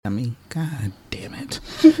dummy. God damn it.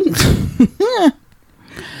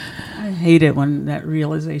 I hate it when that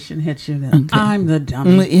realization hits you that I'm the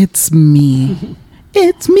dummy. It's me.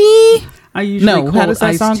 It's me. I usually how does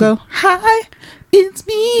that song go? Hi, it's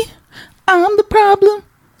me. I'm the problem.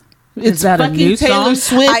 Is that a new Taylor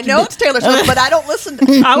song? Swift. I know it's Taylor Swift, but I don't listen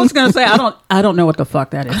to I was gonna say I don't know what the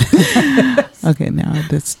fuck that is. Okay, now I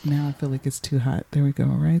feel like it's too hot. There we go.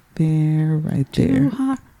 Right there. Right there. Too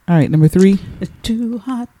hot. All right, number 3. It's too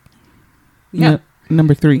hot. Yeah,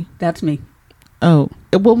 Number 3. that's me. Oh,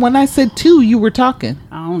 well, when I said 2, you were talking.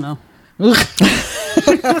 I don't know.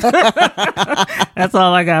 That's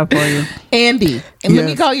all I got for you. Andy. And let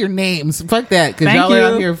me call your names. Fuck that, because Thank y'all are you.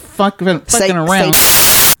 out here fucking around.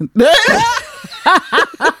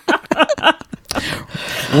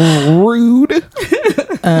 Rude.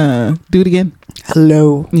 Do it again.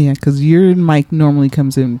 Hello. Yeah, because your mic normally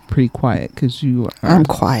comes in pretty quiet because you are I'm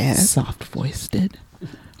quiet. soft-voiced.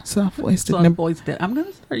 Soft-voiced. So I'm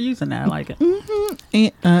gonna start using that. I like it.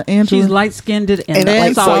 Angela. She's light-skinned and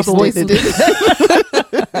like soft-voiced.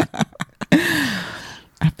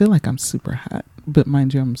 I feel like I'm super hot, but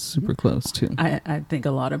mind you, I'm super close too. I think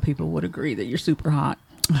a lot of people would agree that you're super hot.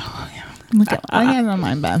 Oh yeah. Look at I got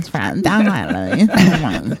my best friend.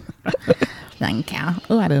 Thank you.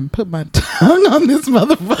 Oh, I didn't put my tongue on this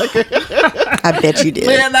motherfucker. I bet you did.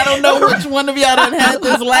 Man, I don't know which one of y'all done had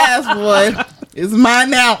this last one. It's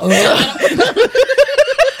mine now.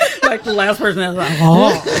 Like the last person that's like,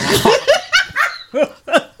 oh.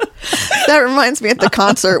 That reminds me at the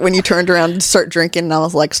concert when you turned around to start drinking, and I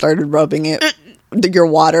was like, started rubbing it, your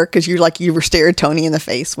water, because you were staring Tony in the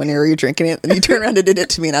face whenever you're drinking it, and you turned around and did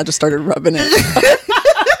it to me, and I just started rubbing it.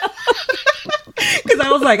 Because I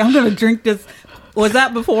was like, I'm gonna drink this. Was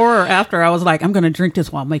that before or after? I was like, I'm gonna drink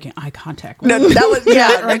this while making eye contact with No, you. that was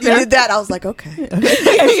when you did that. I was like, okay. And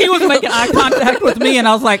she was making eye contact with me, and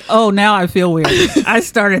I was like, oh, now I feel weird. I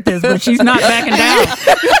started this, but she's not backing down.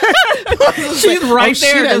 She's right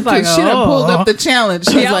there, just like, she done pulled up the challenge.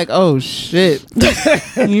 She's like, oh shit.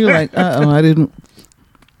 And you're like, I didn't.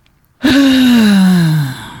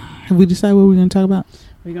 Have we decided what we're going to talk about?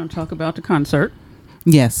 We're going to talk about the concert.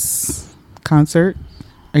 Yes. Concert.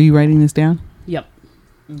 Are you writing this down? Yep.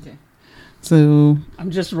 Okay. So I'm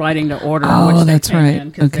just writing the order. Oh, in which that's they came right.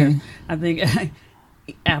 in, 'cause Okay. I think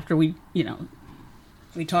after we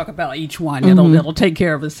talk about each one, it'll take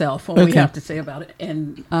care of itself. What we have to say about it.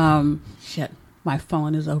 And shit, my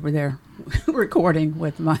phone is over there recording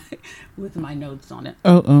with my notes on it.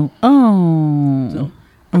 Oh. So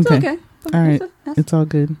it's okay. All right. It's all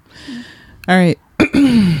good. All right.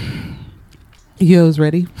 Yo's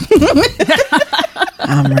ready?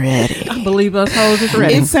 I'm ready. Believe us, hoes is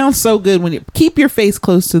ready. It sounds so good when you keep your face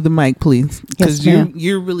close to the mic, please, because Yes, ma'am.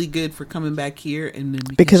 you're really good for coming back here and then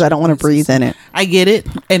Because I don't want to breathe in it. I get it,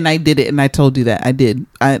 and I did it, and I told you that I did.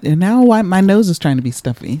 And now my nose is trying to be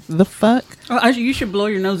stuffy. The fuck? You should blow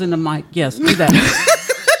your nose in the mic. Yes, do that.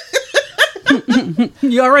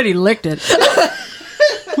 You already licked it.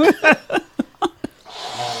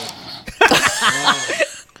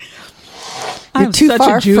 I'm Too such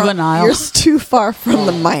far a juvenile. You're too far from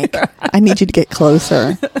the mic. I need you to get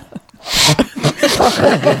closer.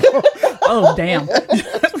 Oh damn!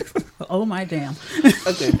 Oh my damn!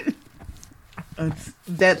 Okay,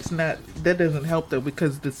 that doesn't help though,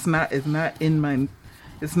 because the snot is not in my.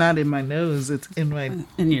 It's not in my nose. It's in my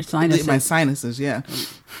your sinuses. My sinuses, yeah.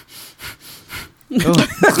 Oh.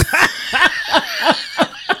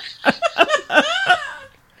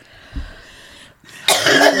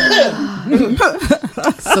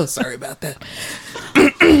 So sorry about that.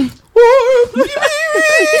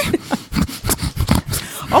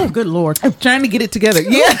 Oh, good Lord. I'm trying to get it together.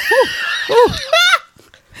 Yeah.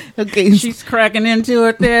 Okay. She's cracking into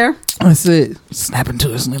it there. That's it. Snapping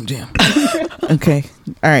to a Slim Jim. Okay.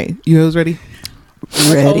 All right. You guys ready?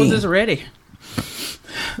 Ready. Hose is ready.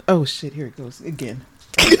 Oh, shit. Here it goes again.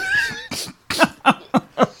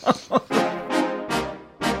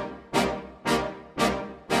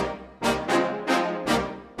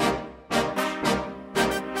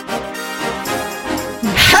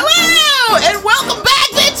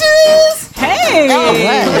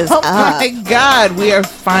 Oh my God, we are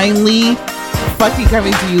finally fucking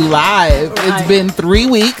coming to you live. It's been 3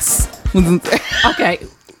 weeks. Okay.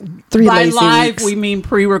 3 By lazy live, weeks. we mean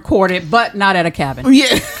pre-recorded, but not at a cabin.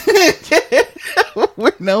 Yeah.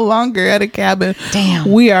 We're no longer at a cabin.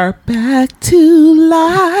 Damn. We are back to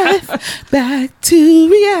life, back to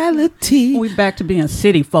reality. We back to being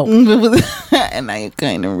city folk. And I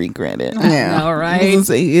kind of regret it. Yeah. All I right. was gonna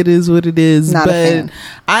say it is what it is. Not a but fan.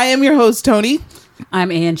 I am your host, Tony.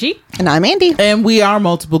 I'm Angie. And I'm Andy. And we are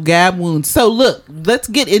Multiple Gab Wounds. So look, let's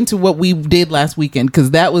get into what we did last weekend,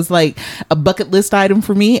 because that was like a bucket list item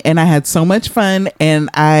for me, and I had so much fun, and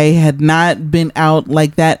I had not been out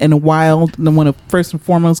like that in a while. I want to first and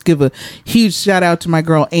foremost give a huge shout out to my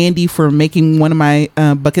girl Andy for making one of my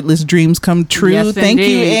bucket list dreams come true. Yes, Thank you,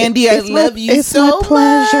 indeed. Andy. I love you it's so my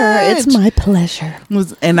pleasure. much. It's my pleasure.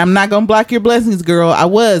 And I'm not gonna block your blessings, girl. I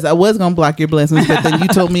was gonna block your blessings, but then you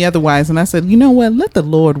told me otherwise, and I said, you know what? Let the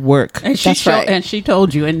Lord work. And she That's right. And she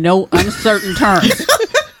told you in no uncertain terms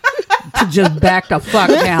to just back the fuck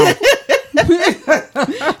down.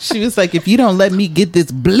 She was like, if you don't let me get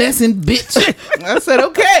this blessing, bitch. I said,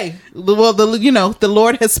 okay. Well, the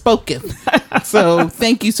Lord has spoken. So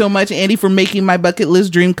thank you so much, Andy, for making my bucket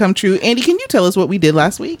list dream come true. Andy, can you tell us what we did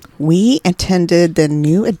last week? We attended the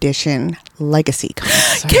New Edition Legacy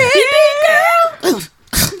concert. Candy girl,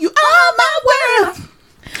 you are my world.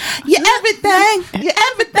 You're everything. You're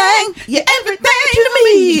everything. You're everything to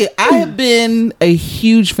me. I have been a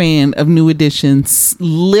huge fan of New Edition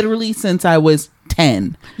literally since I was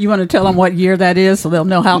 10. You want to tell them what year that is so they'll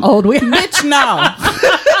know how old we are? Bitch, no.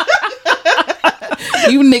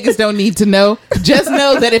 You niggas don't need to know. Just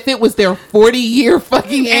know that if it was their 40-year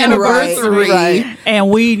fucking anniversary. Right. And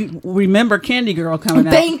we remember Candy Girl coming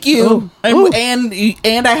out. Thank you.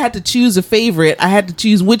 And I had to choose a favorite. I had to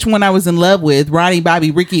choose which one I was in love with, Ronnie, Bobby,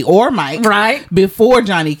 Ricky, or Mike. Right. Before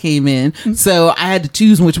Johnny came in. So I had to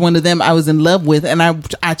choose which one of them I was in love with, and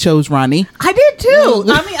I chose Ronnie. I did too.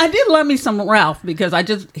 I mean, I did love me some Ralph because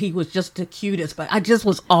he was just the cutest, but I just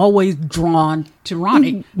was always drawn to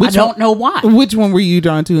Ronnie. I don't know why. Which one were you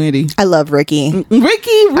drawn to, Andy? I love Ricky. Ricky,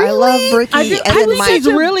 really? I love Ricky. I and think then Mike. she's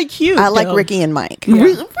really cute. I like though. Ricky and Mike.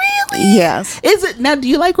 Really? Yes. Is it now? Do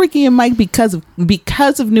you like Ricky and Mike because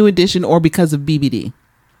of New Edition or because of BBD?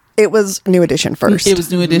 It was New Edition first. It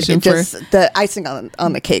was New Edition first. The icing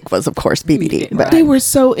on the cake was, of course, BBD. Right. But They were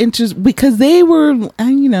so interesting because they were,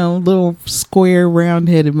 little square,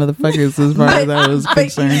 round-headed motherfuckers as far as I was but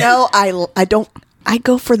concerned. I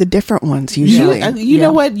go for the different ones usually. You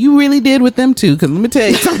know what? You really did with them too. Because let me tell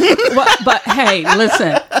you something. but hey,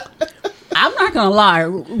 listen, I'm not gonna lie.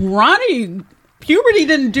 Ronnie, puberty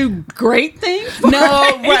didn't do great things. For him.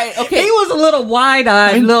 Right? Okay, he was a little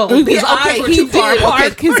wide-eyed. His eyes were too far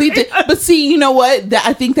apart. Because he did. But see, you know what?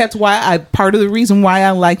 I think that's why part of the reason why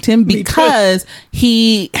I liked him, because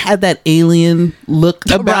he had that alien look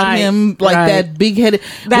about him, like that big-headed,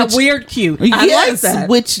 weird cute. I like that.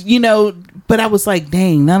 Which but I was like,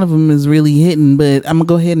 dang, none of them is really hitting. But I'm gonna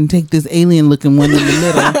go ahead and take this alien-looking one in the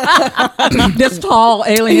middle. This tall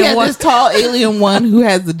alien one. This tall alien one who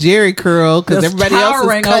has the Jerry curl, because everybody else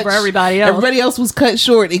was cut over everybody else. Everybody else was cut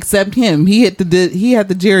short except him. He had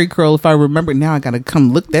the Jerry curl. If I remember now, I gotta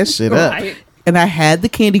come look that shit up. Right. And I had the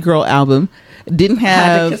Candy Girl album. Didn't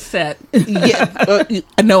have the cassette.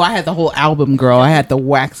 No, I had the whole album, girl. I had the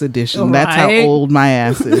wax edition. That's how old my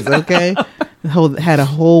ass is. Okay, had a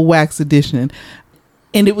whole wax edition.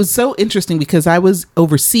 And it was so interesting because I was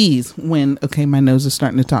overseas when, my nose is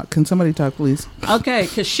starting to talk. Can somebody talk, please? Okay,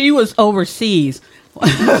 because she was overseas.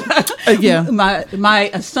 Yeah.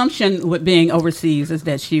 My assumption with being overseas is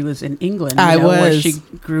that she was in England. where she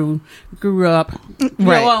grew up.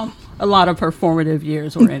 Right. Well, a lot of her formative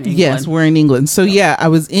years were in England. Yes, we're in England. So yeah, I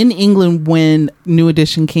was in England when New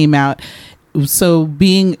Edition came out. So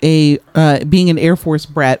being an Air Force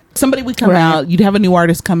brat, somebody would come out, you'd have a new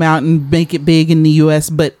artist come out and make it big in the US,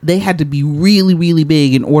 but they had to be really, really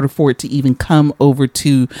big in order for it to even come over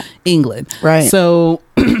to England. Right. So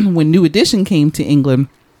when New Edition came to England,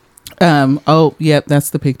 that's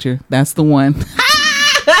the picture. That's the one.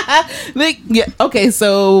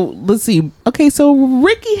 So let's see. Okay, so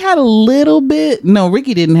Ricky had a little bit. No,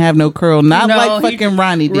 Ricky didn't have no curl. Not like fucking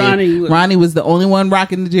Ronnie did. Ronnie was the only one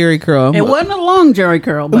rocking the Jerry curl. It wasn't a long Jerry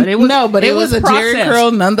curl, but it was. No, but it was a processed. Jerry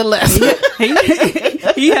curl nonetheless.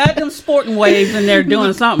 He had them sporting waves in there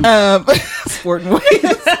doing something. Sporting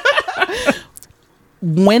waves.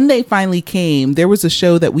 When they finally came, there was a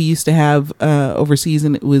show that we used to have overseas,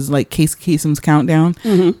 and it was like Casey Kasem's Countdown,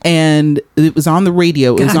 and it was on the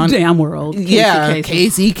radio. It was on Damn World.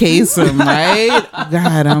 Casey Kasem, right?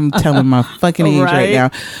 God, I'm telling my fucking age right now.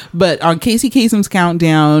 But on Casey Kasem's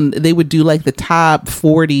Countdown, they would do like the top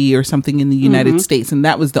 40 or something in the United States, and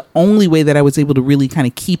that was the only way that I was able to really kind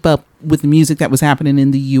of keep up with the music that was happening in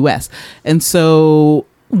the US. And so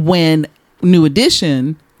when New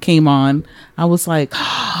Edition came on, I was like,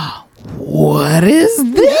 what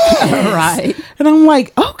is this? Right. And I'm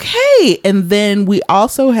like, okay. And then we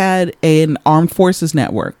also had an Armed Forces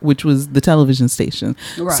Network, which was the television station.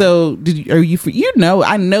 Right. So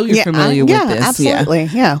I know you're familiar with this. Absolutely.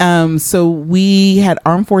 Yeah. So we had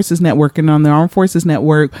Armed Forces Network, and on the Armed Forces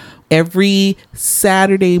Network, every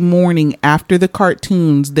Saturday morning after the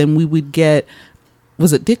cartoons, then we would get,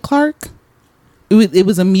 was it Dick Clark? It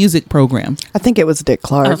was a music program. I think it was Dick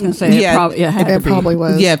Clark. I was going to say, it probably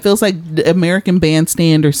was. Yeah, it feels like American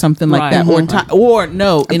Bandstand or something like that.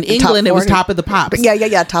 In England it was Top of the Pops.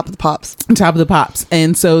 Yeah, Top of the Pops. Top of the Pops.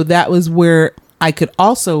 And so that was where I could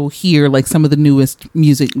also hear like some of the newest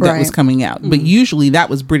music that was coming out. But usually that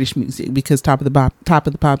was British music because Top of the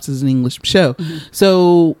Pops is an English show.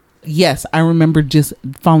 So yes, I remember just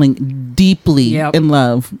falling deeply in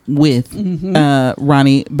love with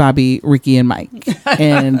Ronnie, Bobby, Ricky, and Mike.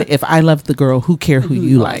 And if I love the girl, who care who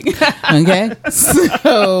you like? Okay,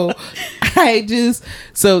 so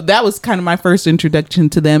that was kind of my first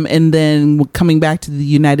introduction to them, and then coming back to the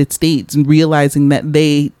United States and realizing that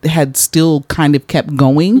they had still kind of kept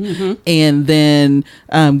going, and then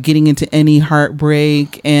getting into Any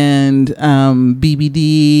Heartbreak and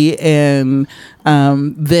BBD and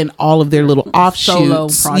then all of their little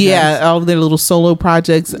offshoots, all of their little solo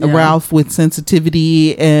projects. Ralph with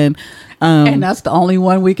Sensitivity, and that's the only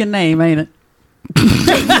one we can name, ain't it?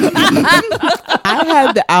 I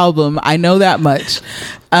had the album. I know that much.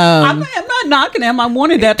 I'm not knocking him. I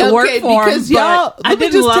wanted that to work for him. Y'all, I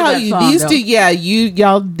didn't love that song, these two. Yeah,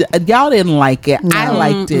 y'all didn't like it. No. I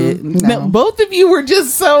liked it. No. Both of you were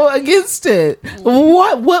just so against it.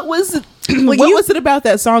 What was it? What was it about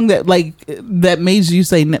that song that makes you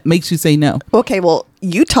say no? Okay, well,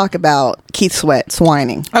 you talk about Keith Sweat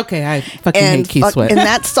whining. Okay, I fucking hate Keith Sweat. In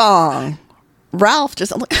that song, Ralph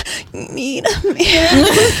just need a man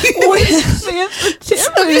with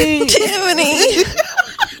sensitivity.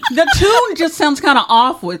 The tune just sounds kind of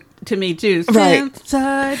off to me too. Right.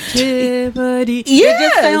 Sensitivity. Yes. It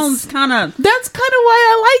just sounds kind of. That's kind of why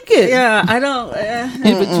I like it. Yeah, I don't.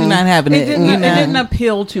 But you're not having it. It didn't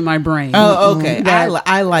appeal to my brain. Oh, okay.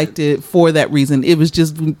 I liked it for that reason. It was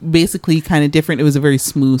just basically kind of different. It was a very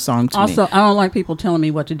smooth song to me. Also, I don't like people telling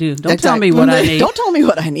me what to do. Don't tell me what I need. Don't tell me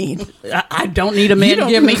what I need. I don't need a man to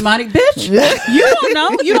give me money, bitch. You don't know.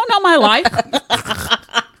 You don't know my life.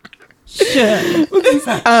 Shit.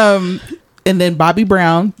 And then Bobby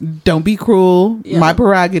Brown, Don't Be Cruel, My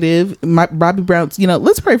Prerogative. Bobby Brown's,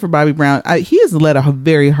 let's pray for Bobby Brown. He has led a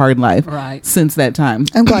very hard life since that time.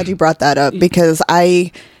 I'm glad you brought that up because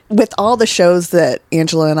with all the shows that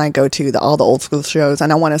Angela and I go to, all the old school shows,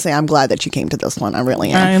 and I want to say I'm glad that you came to this one. I really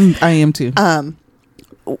am. I am too.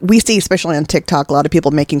 We see, especially on TikTok, a lot of people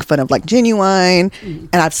making fun of like Genuine,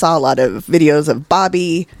 and I've saw a lot of videos of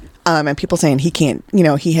Bobby. And people saying he can't,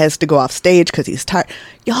 he has to go off stage because he's tired.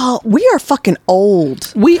 Y'all, we are fucking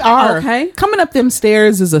old. We are. Okay. Coming up them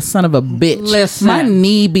stairs is a son of a bitch. Listen. My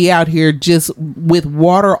knee be out here just with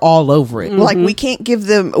water all over it. Like we can't give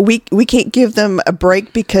them we can't give them a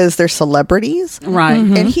break because they're celebrities. Right.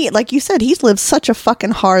 And he, like you said, he's lived such a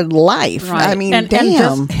fucking hard life. Right. I mean, and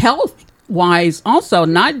damn. just health wise also,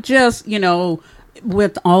 not just,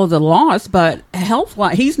 with all the loss, but health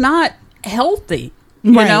wise, he's not healthy.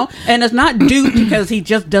 You know, and it's not due because he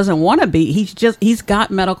just doesn't want to be. He's got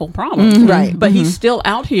medical problems, right? But he's still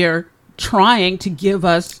out here trying to give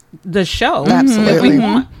us the show absolutely that we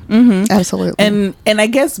want. Absolutely. And I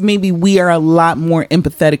guess maybe we are a lot more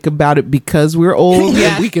empathetic about it because we're old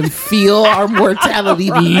and we can feel our mortality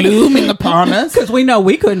looming upon us. Because we know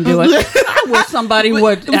we couldn't do it. I wish somebody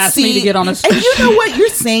would ask me to get on a stage. And you know what? You're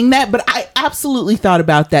saying that, but I absolutely thought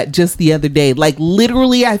about that just the other day. Like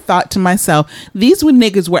literally I thought to myself, these were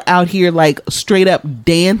niggas were out here like straight up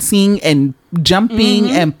dancing and jumping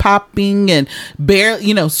and popping and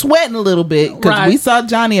barely, sweating a little bit because we saw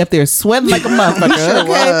Johnny up there sweating like a motherfucker.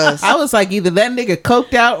 Okay? I was like, either that nigga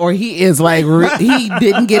coked out or he is like he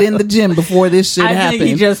didn't get in the gym before this shit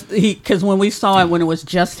happened. Because when we saw it when it was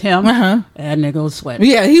just him, that nigga was sweating.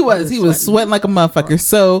 Yeah, he was sweating like a motherfucker.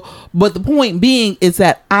 So, but the point being is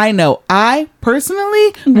that I know I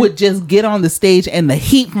personally would just get on the stage and the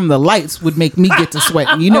heat from the lights would make me get to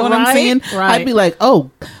sweating. You know what I'm saying? Right. I'd be like,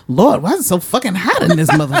 oh Lord, why is it so fucking hot in this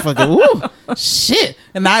motherfucker? Ooh, shit.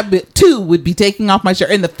 and I too would be taking off my shirt.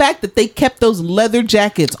 And the fact that they kept those leather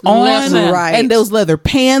jackets on, Right. and those leather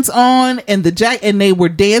pants on, and the jacket, and they were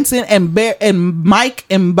dancing, and Mike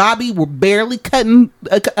and Bobby were barely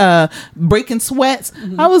breaking sweats.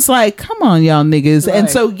 I was like, come on, y'all niggas. Right. And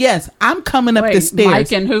so yes, I'm coming up the stairs.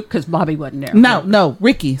 Mike and who? Because Bobby wasn't there. No,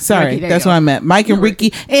 Ricky. Sorry, Ricky, that's what I meant. Mike and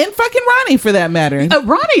Ricky, and fucking Ronnie for that matter.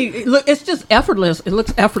 Ronnie, look, it's just effortless. It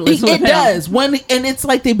looks effortless. It does. And it's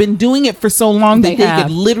like they've been doing it for so long that they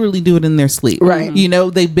could literally do it in their sleep. Right. You know,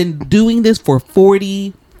 they've been doing this for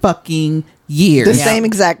 40 fucking years. The same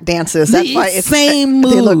exact dances. That's why it's same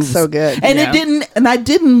moves. They look so good. And I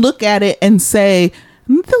didn't look at it and say,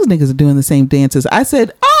 those niggas are doing the same dances. I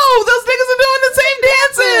said, oh, those niggas are doing the same dances.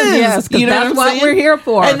 Yes, you know that's what we're here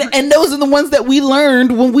for. And those are the ones that we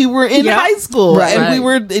learned when we were in high school. Right. And we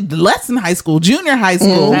were less in high school, junior high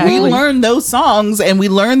school. Exactly. We learned those songs and we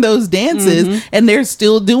learned those dances, and they're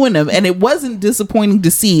still doing them. And it wasn't disappointing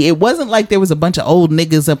to see. It wasn't like there was a bunch of old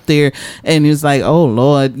niggas up there and it was like, oh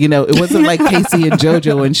Lord, you know, it wasn't like Casey and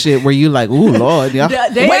JoJo and shit where you like, oh Lord, y'all.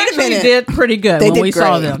 They actually did pretty good when we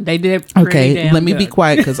saw them. They did pretty damn let me be good.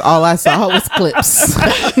 quiet because all I saw was clips.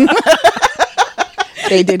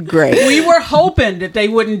 They did great. We were hoping that they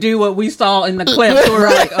wouldn't do what we saw in the clips. We were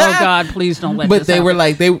like, oh God, please don't let But this they happen. were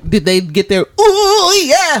like, did they get their ooh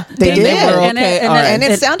yeah? They And did. were And okay. it- all right. And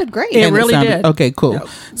it sounded great. It And really sounded- did. Okay, cool. Yep.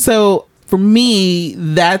 So for me,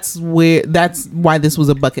 that's why this was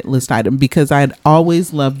a bucket list item, because I had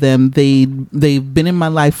always loved them. They've been in my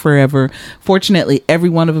life forever. Fortunately, every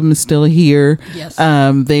one of them is still here. Yes.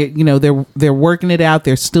 They're working it out.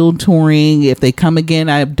 They're still touring. If they come again,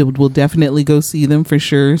 I will definitely go see them for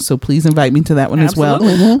sure. So please invite me to that one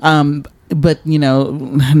Absolutely. as well. But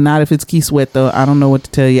not if it's Key Sweat though. I don't know what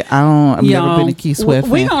to tell you. I've never been a Key Sweat fan.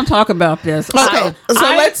 We don't talk about this. Okay,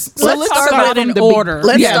 let's talk about it in order.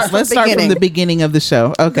 Let's Let's start from the beginning of the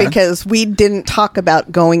show. Okay. Because we didn't talk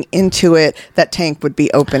about going into it that Tank would be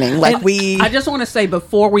opening. I just want to say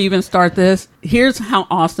before we even start this, here's how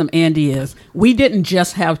awesome Andy is. We didn't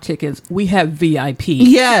just have tickets; we have VIP.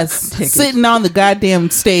 Yes, tickets. sitting on the goddamn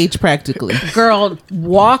stage practically. Girl,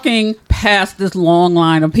 walking past this long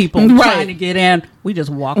line of people trying to get in, we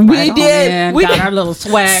just walked right on in, got our little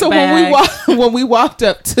swag So bag. when we walked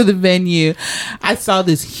up to the venue, I saw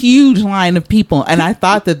this huge line of people, and I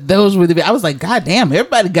thought that those were I was like, God damn,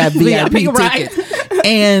 everybody got VIP right. tickets.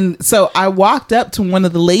 And so I walked up to one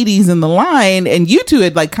of the ladies in the line, and you two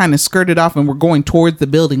had like kind of skirted off and were going towards the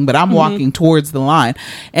building, but I'm walking towards the line.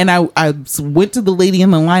 And I went to the lady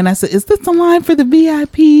in the line. I said, is this the line for the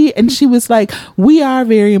VIP? And she was like, we are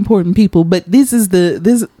very important people, but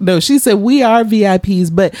she said, we are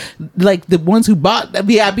VIPs, but like the ones who bought the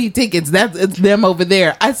VIP tickets, it's them over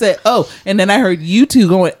there. I said, oh, and then I heard you two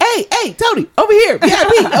going, hey, Tony, over here,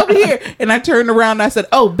 VIP, over here. And I turned around and I said,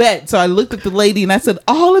 oh, bet. So I looked at the lady and I said,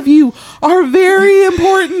 all of you are very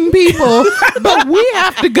important people, but we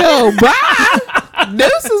have to go. Bye.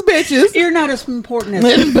 Deuces, bitches. You're not as important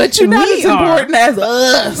as But you're not as we are. important as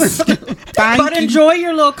us. But enjoy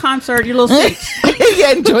your little concert, your little seats.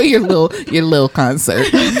 Yeah, enjoy your little concert.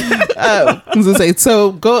 I was gonna say,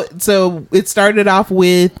 so it started off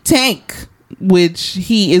with Tank, which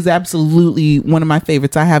he is absolutely one of my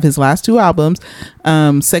favorites. I have his last two albums,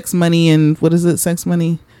 Sex Money and what is it? Sex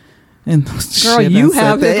Money. And Girl, you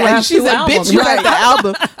have his last she two said, albums. bitch, you have the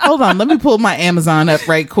album. Hold on, let me pull my Amazon up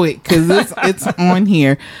right quick because it's on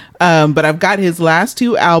here. But I've got his last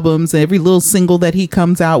two albums, every little single that he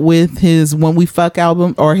comes out with, his When We Fuck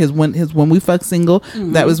album or his When We Fuck single.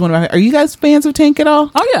 Mm-hmm. That was one of my. Are you guys fans of Tank at all?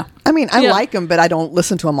 Oh yeah. I mean, I like him, but I don't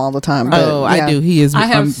listen to him all the time. But, I do. He is. I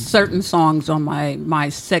have certain songs on my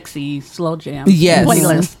sexy slow jam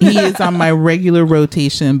playlist. He is on my regular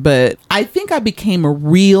rotation, but I think I became a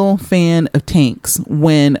real fan of Tanks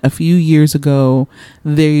when a few years ago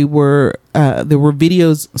there were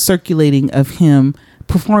videos circulating of him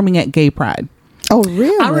performing at Gay Pride. Oh,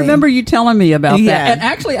 really? I remember you telling me about that. And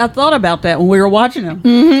actually, I thought about that when we were watching him.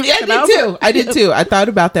 Mm-hmm. Yeah, I did too. I thought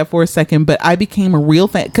about that for a second, but I became a real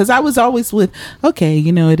fan because I was always with, okay,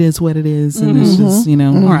 it is what it is. And it's just,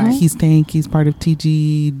 Right. he's Tank. He's part of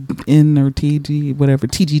TGN or TG, whatever,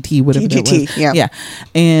 TGT, whatever that TGT, was. yeah. Yeah.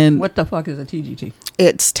 And What the fuck is a TGT?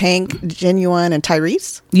 It's Tank, Genuine, and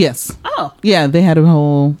Tyrese. yes. Oh. Yeah, they had a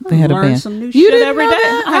band. Learn some new You shit didn't every know day.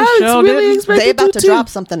 that? I was sure really didn't. expected They about to too. drop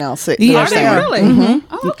something else. Yeah. Are they really? Mm-hmm.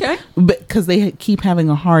 Oh, okay. But because they keep having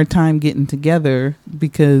a hard time getting together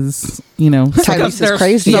because Tyrese they're is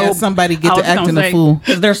crazy. somebody get I to was gonna acting a say, fool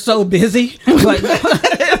 'cause they're so busy. But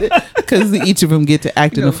because each of them get to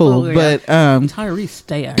act in a fool. Yeah. But Tyrese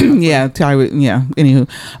stay out. yeah, anywho,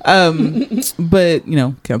 but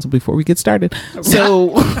cancel before we get started.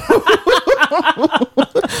 So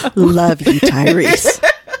Love you, Tyrese.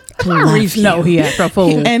 Tyrese know he act a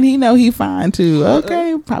fool. and he know he fine too.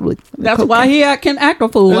 Okay, probably. That's why he can act a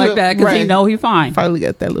fool like that, because he Right. know he fine. Probably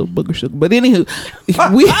got that little booger sugar. But anywho,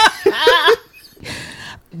 we.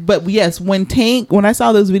 But yes, when I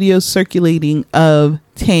saw those videos circulating of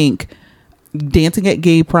Tank dancing at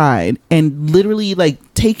Gay Pride and literally like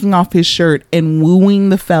taking off his shirt and wooing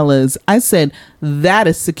the fellas, I said, that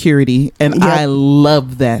is security. And Yep. I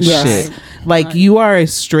love that Yes. shit. Like, you are a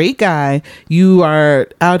straight guy. You are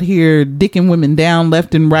out here dicking women down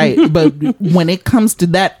left and right. But when it comes to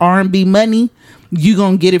that R&B money, you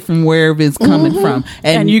gonna get it from wherever it's coming from.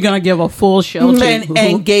 And you're going to give a full show to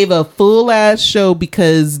and gave a full ass show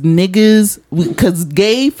because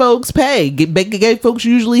gay folks pay. Gay folks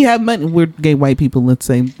usually have money. We're gay white people, let's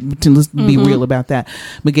say. Let's be real about that.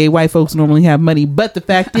 But gay white folks normally have money. But the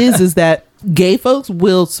fact is that gay folks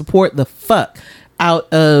will support the fuck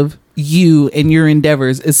out of you and your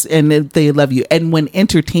endeavors, and they love you. And when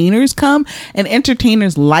entertainers come, and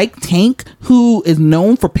entertainers like Tank, who is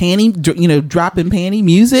known for dropping panty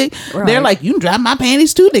music, Right. they're like, you can drop my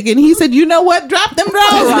panties too, nigga. And he said, you know what, drop them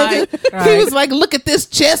draws, Right, nigga. right. He was like, look at this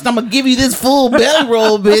chest, I'm gonna give you this full belly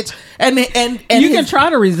roll, bitch. And you can try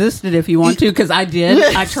to resist it if you want to, because I did.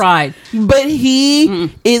 I tried. But he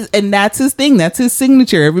is, and that's his thing. That's his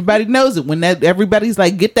signature. Everybody knows it. When everybody's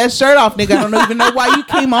like, get that shirt off, nigga. I don't even know why you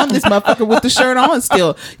came on this motherfucker with the shirt on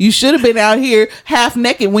still. You should have been out here half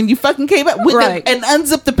naked when you fucking came up with Right. and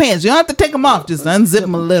unzip the pants. You don't have to take them off. Just unzip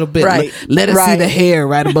them a little bit. Right. Let us see Right. the hair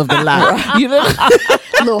right above the line. You know?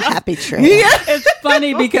 Little happy trail. It's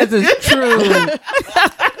funny because it's true.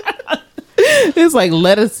 It's like,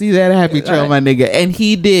 let us see that happy trail, my nigga. And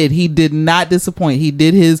he did not disappoint. He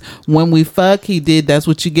did his When We Fuck. He did That's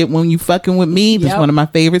What You Get When You Fucking With Me. That's Yep. one of my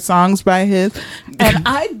favorite songs by his. And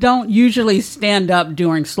I don't usually stand up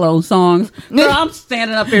during slow songs. Girl, I'm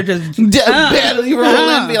standing up here just Barely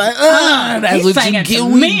rolling, be like, that's He's what you singing get to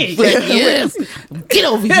when me. you fuck. Yes. Get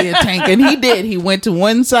over here, Tank. And he did. He went to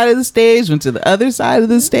one side of the stage, went to the other side of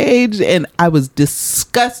the stage, and I was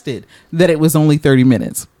disgusted that it was only 30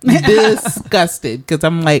 minutes. Disgusted, because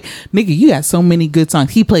I'm like, nigga, you got so many good songs.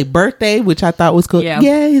 He played Birthday, which I thought was cool. Yeah.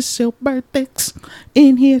 Yeah, it's your birthday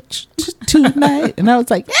in here tonight. And I was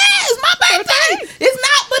like, yeah, it's my birthday. It's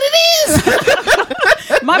not, but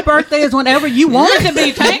it is. My birthday is whenever you want it to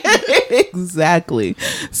be, Tank. Exactly.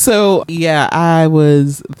 So yeah, I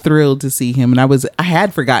was thrilled to see him, and I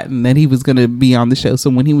had forgotten that he was going to be on the show. So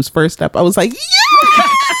when he was first up, I was like,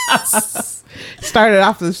 yes. started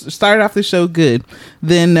off the show good.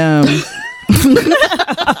 Then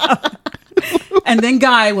And then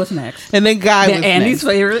Guy was next. and then Guy was Andy's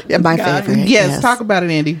next. favorite. Yeah, my Guy. favorite. Yes, talk about it,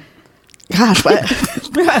 Andy. Gosh, what?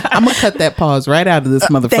 I'm gonna cut that pause right out of this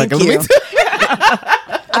motherfucker. Thank you.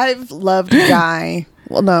 I've loved Guy.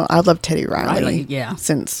 Well, no, I love Teddy Riley. Riley, yeah.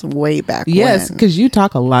 Since way back Yes, when. because you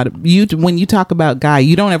talk a lot of when you talk about Guy,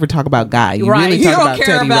 you don't ever talk about Guy. You Right. really You talk don't about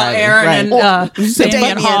care Teddy about Riley. Aaron Right. and Damian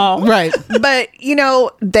Damian Hall. Right. But,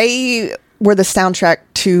 they were the soundtrack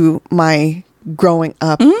to my growing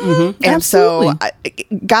up. And absolutely.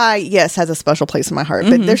 so Guy, yes, has a special place in my heart.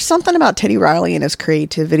 But there's something about Teddy Riley and his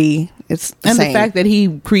creativity. It's And insane. the fact that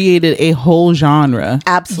he created a whole genre.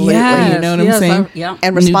 Absolutely. You know what I'm saying? Yeah.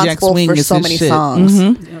 And New Jack responsible Swing for is so his many shit. songs.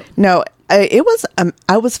 No, it was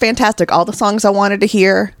I was fantastic. All the songs I wanted to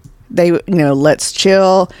hear. They, Let's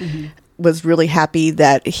Chill. Was really happy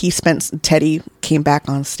that Teddy came back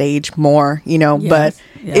on stage more, but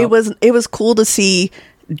Yep. it was cool to see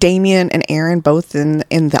Damian and Aaron both in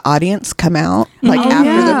the audience come out after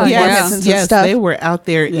the performances and stuff. They were out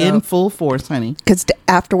there in full force, honey. Because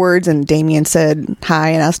afterwards, and Damian said hi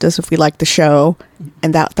and asked us if we liked the show,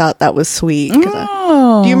 and thought that was sweet. 'Cause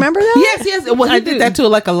do you remember that? Yes. Well, he did that to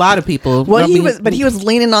like a lot of people. Well, I mean, he was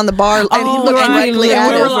leaning on the bar and he looked right. directly Yeah, at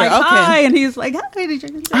We we were us. like, Okay. hi. And he's like,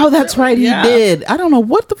 hi. Oh, that's right. He did. I don't know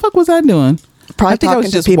what the fuck was I doing. Probably I think I talking was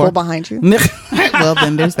to just people walk- behind you. Well,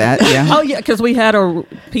 then there's that. Yeah. Oh, yeah, because we had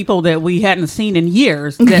people that we hadn't seen in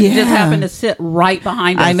years that Yeah. just happened to sit right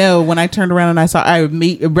behind us. I know. When I turned around and I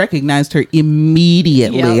recognized her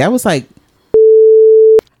immediately. Yep. I was like,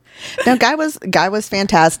 No, Guy was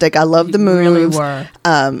fantastic. I love the You moves. really were.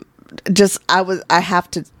 I have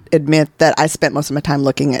to admit that I spent most of my time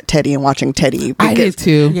looking at Teddy and watching Teddy. I did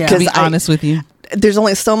too. Yeah. To be 'Cause I- honest with you. There's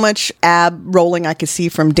only so much ab rolling I could see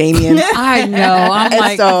from Damien. I know. I'm And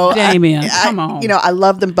like, so, Damien, come on. I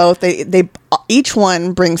love them both. They each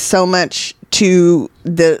one brings so much to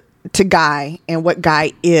to Guy and what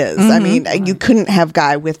Guy is. I mean, you couldn't have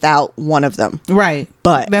Guy without one of them. Right.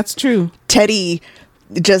 But that's true. Teddy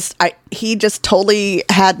he just totally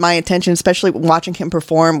had my attention, especially watching him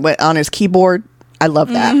perform on his keyboard. I love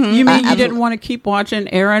that. You mean you didn't want to keep watching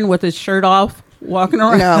Aaron with his shirt off, walking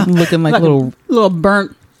around? No. Looking like little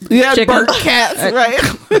burnt chicken. burnt cats,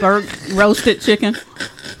 right? Burnt roasted chicken.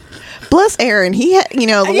 Bless Aaron. He had,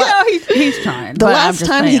 He's trying. the last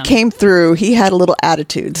time he came through, he had a little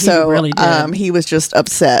attitude. So really did. He was just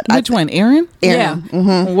upset. Which one, Aaron? Aaron.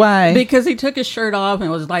 Yeah. Why? Because he took his shirt off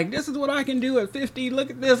and was like, "This is what I can do at 50. Look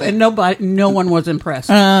at this," and no one was impressed.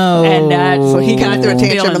 Oh, and So he kind of threw a tantrum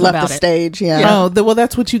feelings and left about the it. stage. Yeah. Oh, well,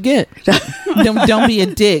 that's what you get. don't be a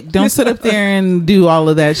dick. Don't sit up there and do all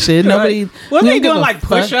of that shit. Nobody. Wasn't we he don't give doing a like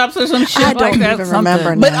fuck. push-ups or some shit I like don't that? even Something.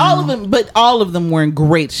 remember But now. all of them were in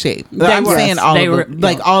great shape. They I'm were. saying all They of were, them,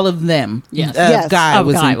 like all of them. Yes. Yes. Guy Oh,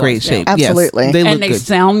 was Guy in great was, yeah. shape. Absolutely. Yes, they look And they good.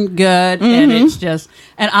 sound good, and it's just,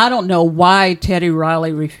 and I don't know why Teddy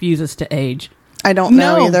Riley refuses to age. I don't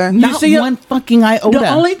know either. Not see it? one fucking iota. The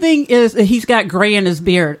only thing is that he's got gray in his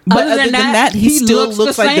beard. But other than that, he still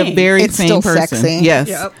looks like the very It's same still person. sexy. Yes,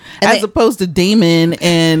 Yep. And as opposed to Damon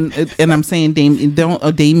and I'm saying Damien.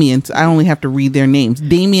 Damien. I only have to read their names.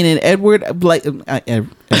 Damien and Edward, like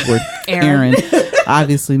Edward, Aaron.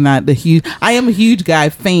 Obviously not the huge. I am a huge Guy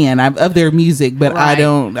fan of their music, but I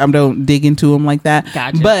Right. don't dig into them like that.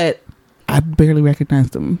 Gotcha. But I barely recognize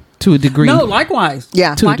them to a degree. No, likewise.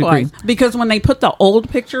 Yeah. To a likewise. degree. Because when they put the old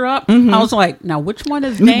picture up, I was like, now which one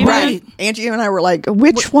is Damon? Right. Angie and I were like,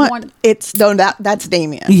 which one? one? That's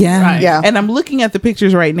Damien. Yeah, Right. Yeah. And I'm looking at the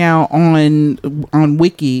pictures right now on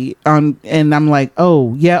Wiki, and I'm like,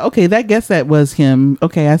 oh yeah, okay, that was him.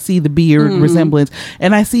 Okay, I see the beard resemblance,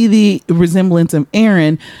 and I see the resemblance of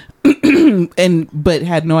Aaron. But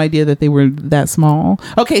had no idea that they were that small.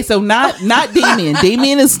 Okay, so not Damien.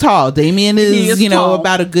 Damien is tall. Damien He is is tall.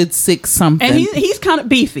 about a good 6 something. And he's kind of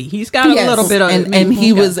beefy. He's got Yes. a little bit of, and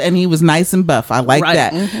he was nice and buff. I like Right.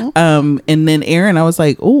 that. And then Aaron, I was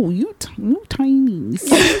like, oh, you tiny.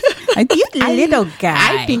 little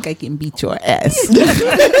guy. I think I can beat your ass.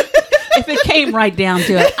 If it came right down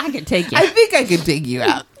to it, I could take you. I think I could take you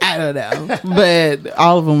out. I don't know, but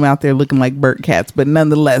all of them out there looking like burnt cats. But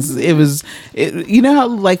nonetheless, you know how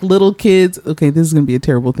like little kids. Okay, this is gonna be a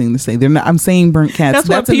terrible thing to say. They're not. I'm saying burnt cats.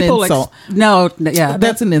 That's an insult.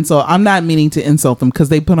 That's an insult. I'm not meaning to insult them because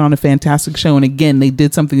they put on a fantastic show, and again, they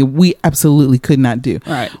did something that we absolutely could not do.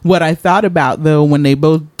 Right. What I thought about though, when they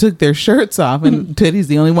both took their shirts off, and Teddy's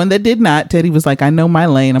the only one that did not. Teddy was like, "I know my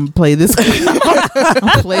lane. I'm gonna play this.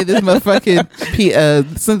 I'll play this motherfucking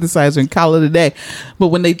synthesizer and call it a day." But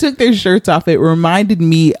when they took their shirts off, it reminded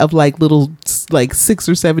me of like little 6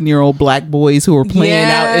 or 7 year old black boys who are playing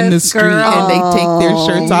out in the Yes, street, girl. and they take their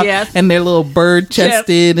shirts off, Yes. and they're little bird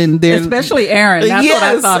chested, and they're Especially Aaron. That's what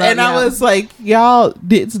I thought of. and I yeah. was like, y'all are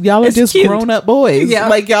It's just cute. grown up boys. Yeah.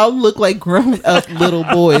 Like y'all look like grown up little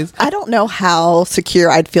boys. I don't know how secure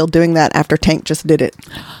I'd feel doing that after Tank just did it.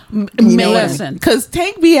 Listen. Because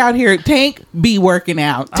Tank be out here. Tank be working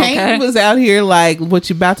out. Tank Okay. was out here like, what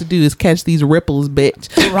you about to do is catch these ripples, bitch.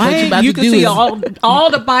 What you about You to can do see is- all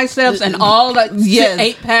the biceps and all the Yes.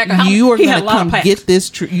 8-pack. You are He had gonna a lot of come packs. get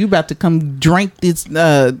this. You about to come drink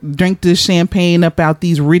this champagne up out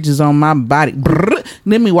these ridges on my body. Brrr.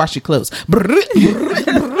 Let me wash your clothes.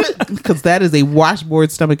 Because that is a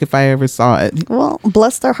washboard stomach if I ever saw it. Well,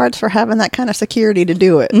 bless their hearts for having that kind of security to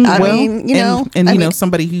do it. I mean,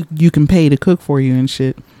 somebody who you can pay to cook for you and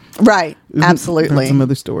shit. right? That's Absolutely. some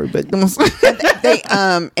other story, but They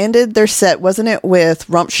ended their set, wasn't it, with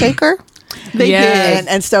Rump Shaker? they Yes. did.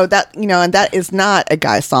 And so that, and that is not a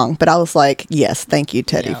Guy song, but I was like, yes, thank you,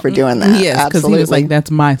 Teddy, for doing that. Yes, because he was like, "That's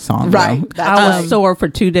my song." right. bro. That's I was sore for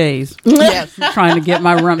 2 days yes. trying to get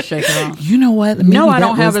my rump shaker on. You know what? Maybe No, I that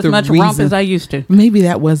don't have was as the much rump reason- as I used to. Maybe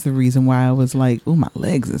that was the reason why I was like, "Oh, my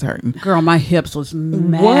legs is hurting." Girl, my hips was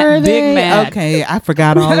mad. Were they? Big mad. Okay, I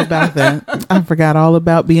forgot all about that. I forgot all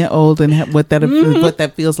about being old and what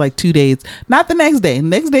that feels like 2 days. Not the next day.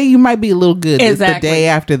 Next day you might be a little good. It's Exactly. the day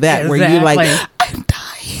after that where you're like, Exactly. I'm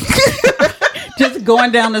dying. Just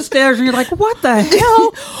going down the stairs and you're like, what the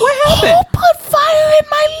hell? What happened? Put fire in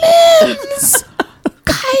my limbs.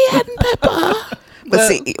 Cayenne pepper. But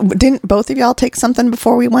see, didn't both of y'all take something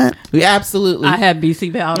before we went? We absolutely. I had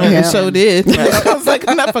BC powder. I so did. I was like,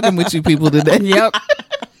 I'm not fucking with you people today. Yep.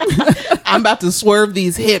 I'm about to swerve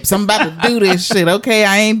these hips. I'm about to do this shit. Okay,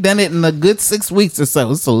 I ain't done it in a good 6 weeks or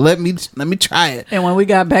so. So let me try it. And when we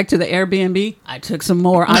got back to the Airbnb, I took some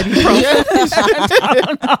more ibuprofen.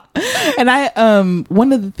 And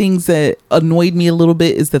one of the things that annoyed me a little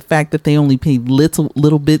bit is the fact that they only played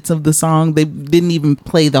little bits of the song. They didn't even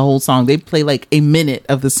play the whole song. They play like a minute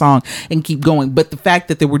of the song and keep going. But the fact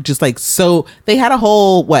that they were just like, so they had a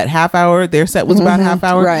whole half hour. Their set was about a half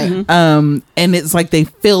hour, right? And it's like they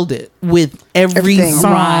filled it with every Everything.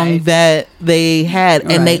 song that they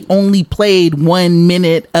had, and they only played 1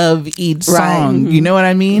 minute of each song. You know what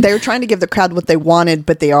I mean? They were trying to give the crowd what they wanted,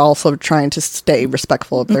 but they are also trying to stay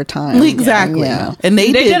respectful of their time. Exactly. Yeah. And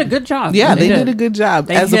they did a good job. Yeah, they did a good job.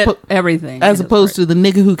 They hit everything. As opposed to the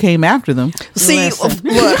nigga who came after them. See,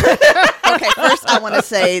 look. Okay, first I want to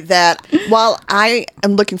say that while I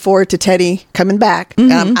am looking forward to Teddy coming back,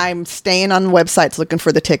 and I'm staying on websites looking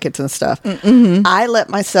for the tickets and stuff, I let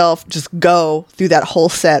myself just go through that whole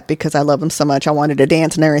set because I love him so much. I wanted to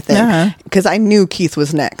dance and everything because I knew Keith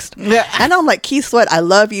was next. Yeah. And I'm like, Keith Sweat, I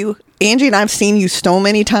love you. Angie and I've seen you so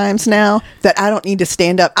many times now that I don't need to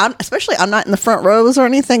stand up. I'm not in the front rows or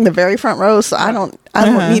anything, the very front rows. So I don't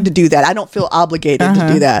need to do that. I don't feel obligated to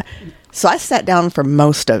do that. So I sat down for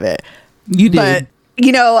most of it. You did.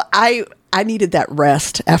 But, I needed that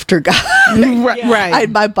rest after God. Right.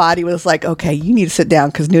 My body was like, okay, you need to sit down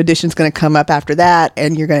because New Edition's going to come up after that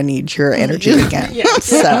and you're going to need your energy again.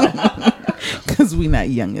 So, because we not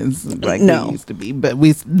young as like No. we used to be, but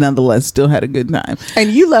we nonetheless still had a good time.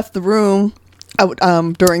 and you left the room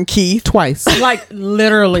during Keith. Twice. Like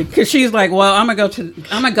literally, because she's like, "Well, I'm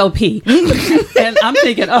gonna go pee," and I'm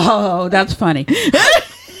thinking, "Oh, that's funny."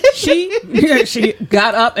 She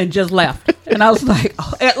got up and just left, and I was like,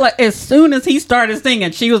 as soon as he started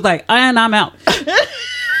singing, she was like, "And I'm out."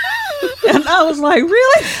 And I was like,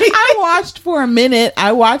 "Really?" I watched for a minute.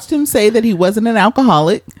 I watched him say that he wasn't an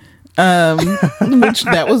alcoholic. Which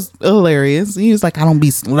that was hilarious. He was like, I don't be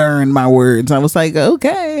slurring my words. I was like,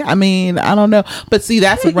 okay. I mean, I don't know, but see,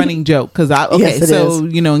 that's a running joke because Yes, it so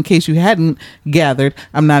is. in case you hadn't gathered,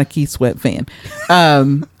 I'm not a Keith Sweat fan.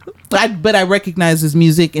 But I recognize his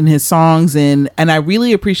music and his songs, and I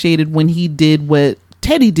really appreciated when he did what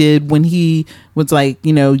Teddy did when he was like,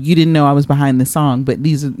 you didn't know I was behind the song, but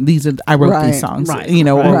these are I wrote these songs, or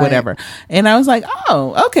whatever. And I was like,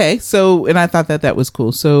 oh, okay. So, and I thought that was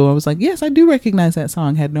cool. So I was like, yes, I do recognize that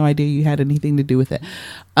song. Had no idea you had anything to do with it.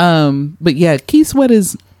 But yeah, Keith Sweat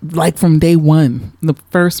is like from day one, the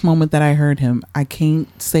first moment that I heard him, I can't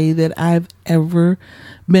say that I've ever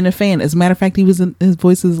been a fan. As a matter of fact, his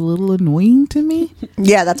voice is a little annoying to me.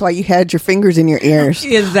 Yeah, that's why you had your fingers in your ears.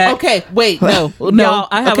 Is that okay? Wait, no. Y'all,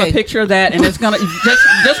 I have a picture of that, and it's gonna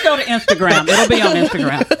just go to Instagram. It'll be on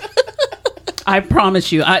Instagram. I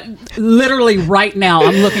promise you. I literally right now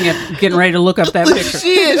I'm getting ready to look up that picture.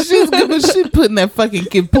 She's putting that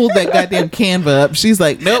pulled that goddamn Canva up. She's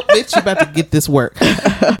like, nope, bitch, you about to get this work.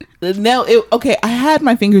 Now, I had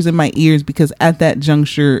my fingers in my ears because at that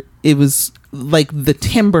juncture, it was like the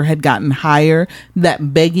timbre had gotten higher,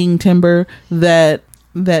 that begging timbre that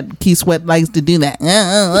Keith Sweat likes to do that.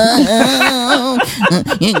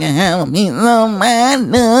 You can help me so my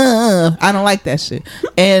love. I don't like that shit.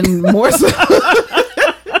 And more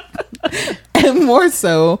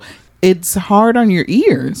so, it's hard on your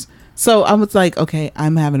ears. So I was like, okay,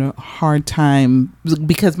 I'm having a hard time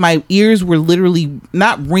because my ears were literally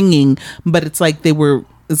not ringing, but it's like they were.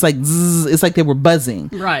 It's like zzz, it's like they were buzzing.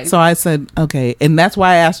 Right. So I said, okay, and that's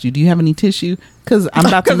why I asked you, do you have any tissue? Because I'm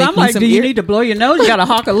about to make I'm me like, some do you need to blow your nose? You got a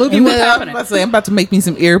hawk a loogie? What's happening? I'm about to make me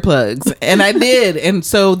some earplugs, and I did. And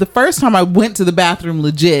so the first time I went to the bathroom,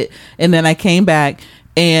 legit, and then I came back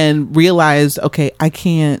and realized, okay, I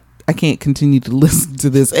can't continue to listen to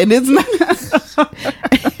this, and it's not.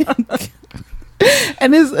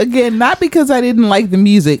 And it's again not because I didn't like the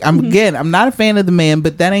music. I'm not a fan of the man,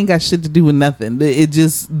 but that ain't got shit to do with nothing. It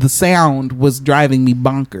just the sound was driving me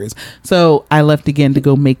bonkers. So I left again to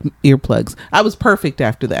go make earplugs. I was perfect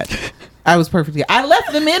after that. I left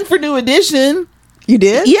them in for New Edition. You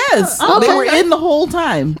did? Yes, they were in the whole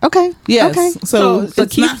time. Okay. Yes. Okay. So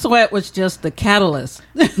it's Keith Sweat was just the catalyst.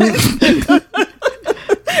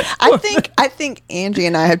 I think Angie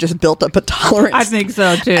and I have just built up a tolerance. I think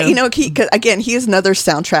so too. Cause again, he is another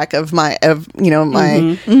soundtrack of my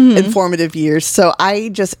informative years. So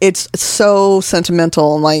it's so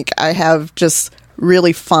sentimental. Like I have just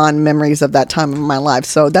really fond memories of that time of my life.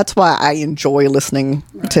 So that's why I enjoy listening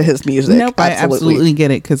to his music. Nope, I absolutely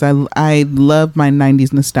get it because I love my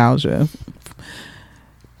 90s nostalgia.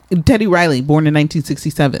 Teddy Riley, born in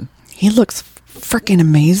 1967. He looks freaking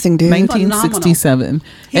amazing, dude. 1967.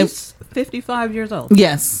 He's 55 years old.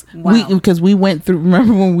 Yes, Wow. because we went through.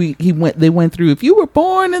 Remember when they went through. If you were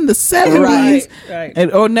born in the 70s, Right.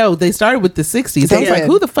 and oh no, they started with the 60s. They I was like, did.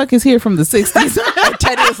 who the fuck is here from the 60s?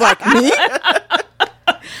 Teddy was like, me?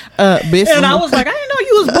 Bitch, And I was like, I didn't know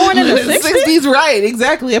you was born in the 60s. right?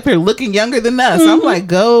 Exactly. Up here looking younger than us. I'm like,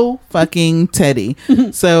 go fucking Teddy.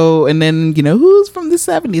 So, and then who's from the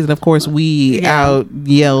 70s, and of course we out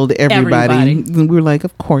yelled everybody. And we were like,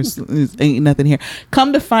 of course, ain't nothing here.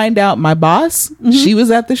 Come to find out, my boss, she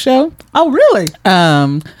was at the show. Oh, really?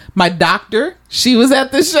 My doctor, she was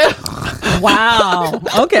at the show. Wow.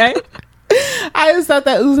 Okay. I just thought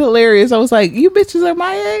that was hilarious. I was like, you bitches are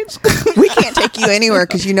my age. We can't take you anywhere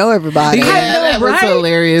because you know everybody. Yeah, that was right?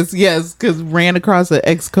 hilarious. Yes, because ran across an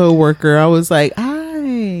ex co-worker. I was like,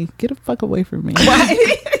 "Hi, get the fuck away from me!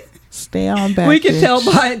 Stay on back." We can bitch. tell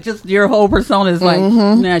by just your whole persona is like,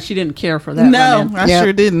 nah, she didn't care for that. No, woman. I Yep.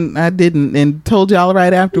 sure didn't. I didn't, and told y'all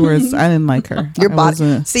right afterwards. I didn't like her. Your I body.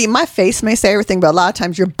 wasn't- See, my face may say everything, but a lot of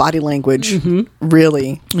times your body language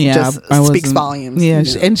really just I speaks wasn't- volumes. Yeah,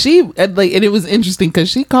 and it was interesting because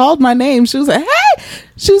she called my name. She was like, "Hey,"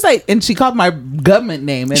 she was like, and she called my government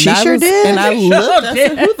name, and She sure did. And I She looked, sure I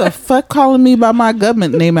said, "Who the fuck calling me by my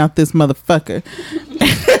government name out this motherfucker?"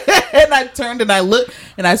 And I turned and I looked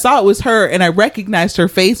and I saw it was her, and I recognized her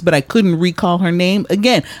face, but I couldn't recall her name.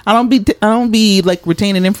 Again, I don't be like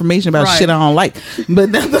retaining information about Right. shit I don't like, but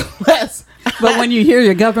nonetheless. But when you hear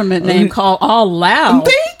your government name called all loud,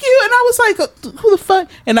 Thank you. And I was like, who the fuck?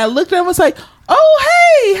 And I looked at her and was like, oh,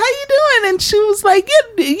 hey, how you doing? And she was like,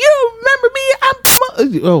 you don't remember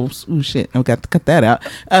me? Oh, shit. I got to cut that out.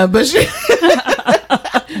 But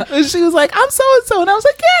she was like, I'm so-and-so. And I was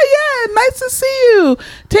like, yeah, nice to see you.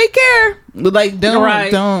 Take care. Like,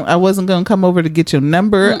 don't. I wasn't going to come over to get your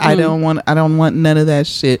number. I don't want none of that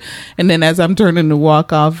shit. And then as I'm turning to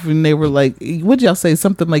walk off, and they were like, what'd y'all say?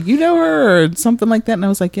 Something like, you know her or something like that. And I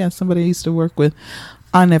was like, yeah, somebody I used to work with.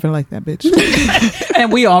 I never liked that bitch.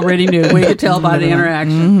 and we already knew. We could tell by the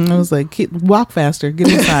interaction. I was like, walk faster, get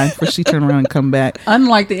inside before she turned around and come back.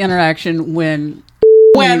 Unlike the interaction when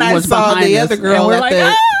I was saw behind the us, other and girl we're at like, the.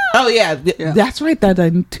 "Ah!" Oh yeah, that's right. That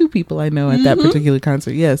I two people I know at that particular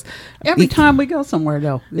concert. Yes, Every time we go somewhere,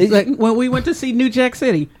 though, it's like when we went to see New Jack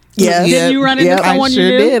City. Yes. Didn't you run into Yep. someone I sure you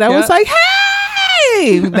knew? did. I was Yeah. like,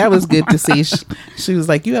 hey, that was good to see. She was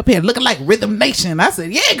like, you up here looking like Rhythm Nation. I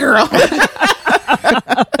said, yeah, girl.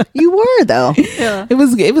 You were though. Yeah. It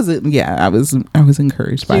was. Yeah, I was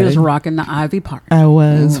encouraged by She it. was rocking the Ivy Park. I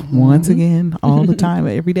was once again all the time,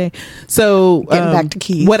 every day. So Getting back to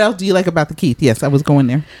Keith. What else do you like about the Keith? Yes, I was going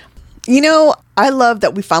there. You know, I love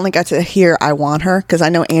that we finally got to hear "I Want Her" because I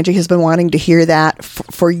know Angie has been wanting to hear that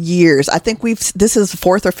for years. I think this is the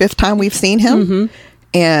fourth or fifth time we've seen him,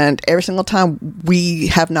 and every single time we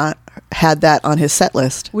have not had that on his set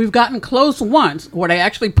list. We've gotten close once where they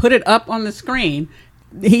actually put it up on the screen.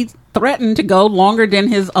 He threatened to go longer than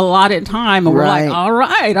his allotted time, and we're Right. like,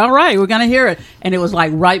 all right, we're gonna hear it. And it was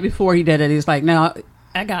like right before he did it, he's like, no,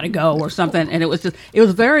 I gotta go or something. And it was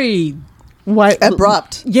very, Why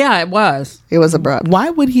Abrupt. yeah, it was. It was abrupt Why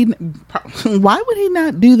would he? Why would he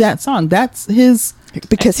not do that song? That's his.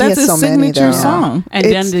 because he That's has his so many signature though. song. And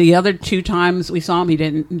It's- then the other two times we saw him, he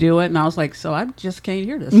didn't do it, and I was like, so I just can't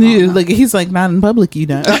hear this song. Yeah, now. like he's like not in public. You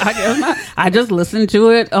don't. I guess not. I just listened to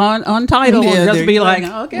it on Tidal Yeah, and there just be you go. like,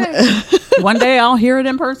 okay, one day I'll hear it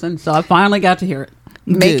in person. So I finally got to hear it.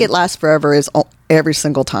 Make Good. It Last Forever is every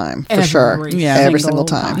single time for sure. Yeah. every single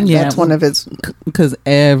single time. Yeah. That's one of his. Because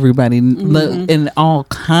everybody and all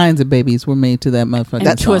kinds of babies were made to that motherfucker. And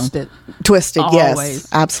That's Twisted. Twisted, Always. yes,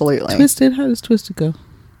 absolutely. Twisted. How does Twisted go?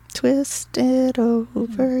 Twisted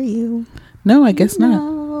over you. No, I guess not.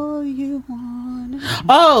 Oh, you want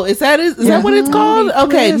Oh, is that what it's called?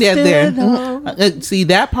 Okay, yeah, there. Twisted. See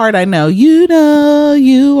that part I know. You know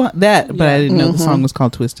you want that, but I didn't know the song was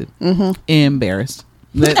called Twisted. Embarrassed.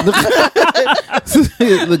 Look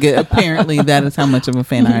at apparently that is how much of a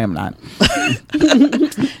fan I am not.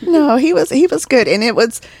 No, he was good, and it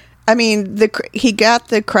was. I mean, he got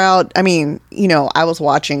the crowd. I mean, you know, I was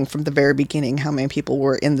watching from the very beginning how many people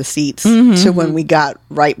were in the seats to when we got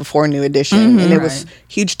right before New Edition, and it was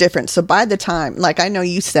huge difference. So by the time, like I know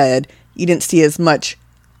you said, you didn't see as much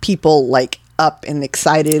people like up and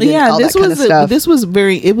excited. And all this that kind was of stuff. this was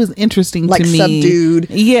it was interesting Like to me. subdued.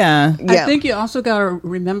 Yeah. Yeah. I think you also got to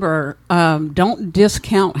remember, don't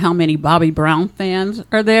discount how many Bobby Brown fans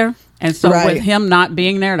are there. And so Right. with him not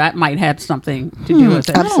being there, that might have something to do with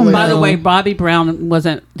it. Absolutely. By the way, Bobby Brown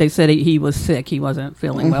wasn't, they said he was sick. He wasn't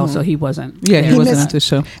feeling well, so he wasn't. Yeah, he there. wasn't missed- at the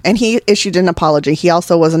show. And he issued an apology. He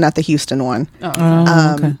also wasn't at the Houston one.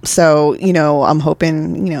 Okay. So, I'm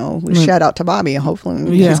hoping, shout out to Bobby.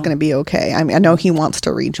 Hopefully Yeah. he's going to be okay. I mean, I know he wants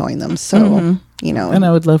to rejoin them. So, And I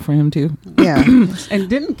would love for him to. yeah. And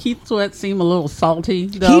didn't Keith Sweat seem a little salty,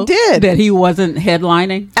 though? He did. That he wasn't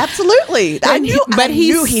headlining? Absolutely. I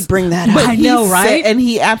knew he'd bring that But up. I he know, said- right? and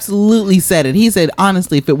he absolutely said it. He said,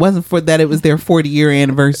 honestly, if it wasn't for that, it was their 40-year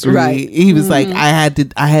anniversary. Right. He was like, I had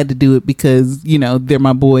to do it because they're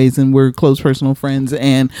my boys and we're close personal friends,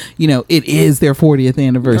 and it is their 40th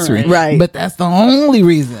anniversary. Right. But that's the only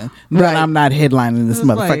reason that Right. I'm not headlining this It's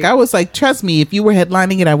motherfucker. like- I was like, trust me, if you were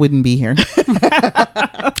headlining it, I wouldn't be here.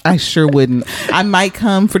 I sure wouldn't. I might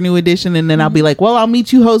come for New Edition, and then I'll be like, well, I'll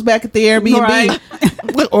meet you hoes back at the Airbnb Right.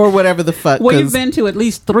 or whatever the fuck. Well, 'cause- you've been to at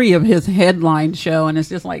least 3 of his headline show, and it's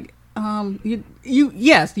just like,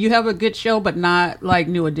 yes, you have a good show, but not like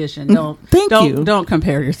New Edition. Thank you. Don't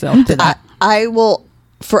compare yourself to that. I will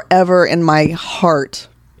forever in my heart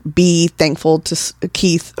be thankful to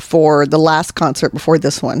Keith for the last concert before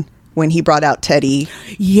this one when he brought out Teddy.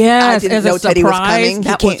 I Yes, didn't as know a Teddy was surprise, coming. He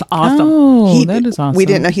that was came- awesome. Oh, that is awesome. We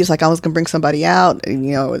didn't know. He was like, I was going to bring somebody out.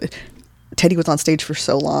 And, Teddy was on stage for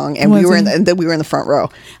so long, and Was we were he? and then we were in the front row. I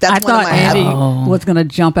That's one thought of my Andy was going to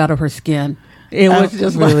jump out of her skin. It was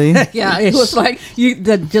just really? like, yeah, it was like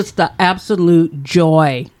just the absolute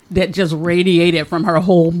joy that just radiated from her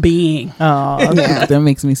whole being. Oh, that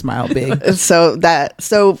makes me smile big.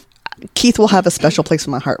 so Keith will have a special place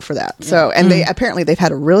in my heart for that. So, and they've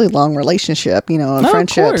had a really long relationship, and of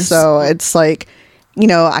friendship. course. So it's like,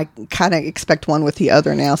 I kind of expect one with the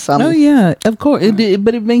other now. So Oh yeah, of course.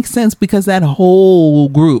 But it makes sense because that whole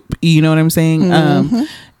group, you know what I'm saying?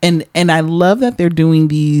 And I love that they're doing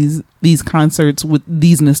these concerts with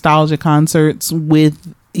these nostalgia concerts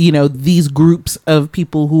with these groups of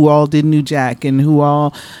people who all did New Jack and who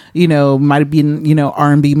all might have been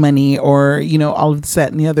R&B Money or all of the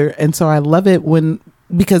set and the other. And so I love it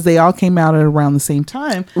because they all came out at around the same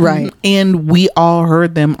time. Right. And we all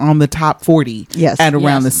heard them on the top 40 Yes. at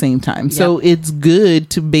around Yes. the same time. So it's good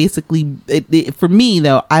to basically, for me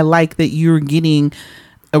though, I like that you're getting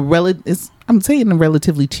I'm saying a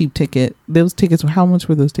relatively cheap ticket. Those tickets, how much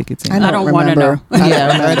were those tickets? In? I don't want to know. I don't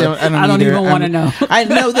I either. don't even want to know. I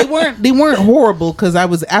know they weren't horrible because I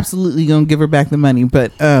was absolutely going to give her back the money,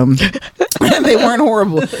 but they weren't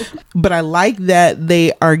horrible. But I like that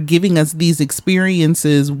they are giving us these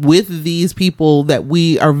experiences with these people that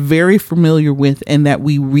we are very familiar with and that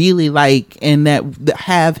we really like and that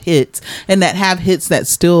have hits that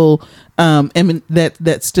still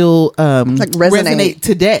that still resonate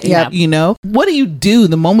today. Yep. What do you do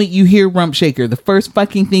the moment you hear Rump Shaker? The first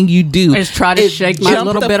fucking thing you do Is try to shake my jump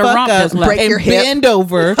little the bit of fuck rump up that's left. Break and your hip. bend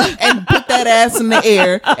over and put that ass in the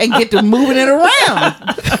air and get to moving it around.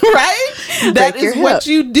 Right? That Break your is what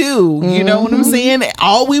hip. you do. You know what I'm saying?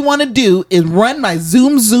 All we want to do is run my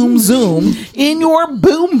zoom, zoom, zoom in your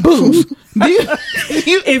boom, boom.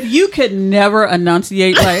 If you could never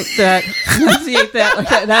enunciate like that,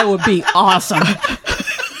 that would be awesome.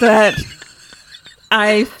 That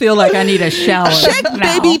I feel like I need a shower. Check now.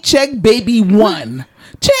 baby, check baby 1.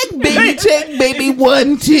 Check baby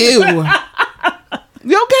 1, 2.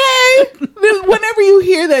 Okay? Whenever you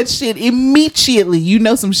hear that shit, immediately you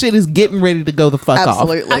know some shit is getting ready to go the fuck off.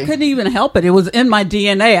 Absolutely. I couldn't even help it. It was in my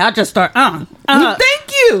DNA. I just start. Thank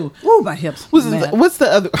you. Ooh, my hips. Man. What's the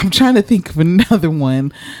other? I'm trying to think of another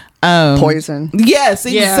one. Poison. Yes,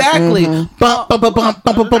 Yeah. exactly. Bump, bump, bump, bump,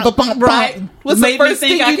 bump, bump, bump, Right. bump. What's Made the me first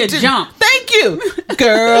think thing I you could do? jump. Thank you,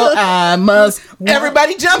 girl. I must.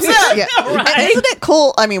 Everybody jumps up. Yeah. Right. And isn't it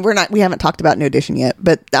cool? I mean, we haven't talked about New Edition yet,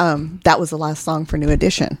 but that was the last song for New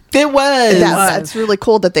Edition. It was. That's really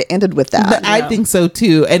cool that they ended with that. I think so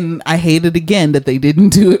too, and I hate it again that they didn't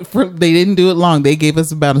do it long. They gave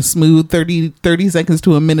us about a smooth 30 seconds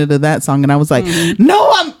to a minute of that song, and I was like,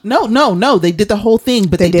 no. They did the whole thing,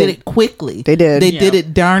 but they did it quickly. They did. They did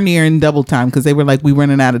it darn near in double time because they were like, we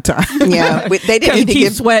running out of time. Yeah, they didn't need to Keith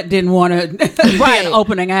give. Sweat didn't want to be an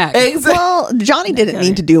opening act. Exactly. Well, Johnny didn't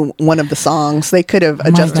need to do one of the songs. They could have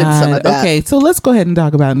adjusted some of that. Okay, so let's go ahead and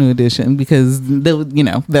talk about New Edition because that's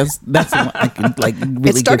the one I can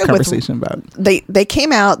really started give with- conversation about. They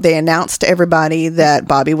came out. They announced to everybody that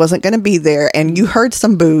Bobby wasn't going to be there, and you heard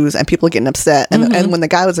some boos and people getting upset. And when the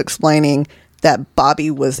guy was explaining, that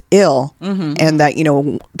Bobby was ill, and that, you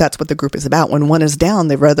know, that's what the group is about. When one is down,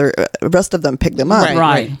 the rest of them pick them up.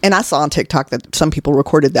 Right. And I saw on TikTok that some people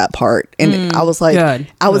recorded that part, and I was like,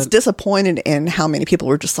 I was disappointed in how many people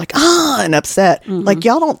were just like, and upset. Like,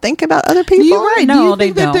 y'all don't think about other people. You're right. No, do you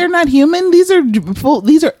think they that don't. they're not human? These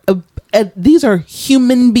are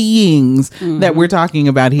human beings that we're talking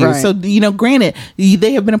about here. Right. So, you know, granted,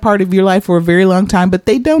 they have been a part of your life for a very long time, but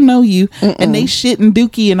they don't know you, and they shit and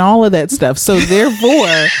dookie and all of that stuff. So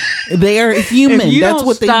therefore, they are human. If you That's don't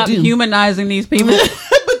what stop they do. humanizing these people,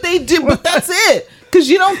 But they do. But that's it. Because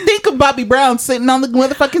you don't think of Bobby Brown sitting on the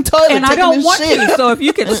motherfucking toilet and I taking don't his want shit. to. So if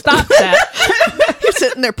you can stop that, You're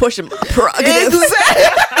sitting there pushing my prerogative.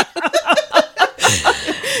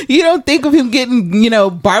 You don't think of him getting, you know,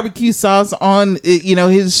 barbecue sauce on, you know,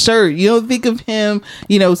 his shirt. You don't think of him,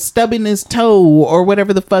 you know, stubbing his toe or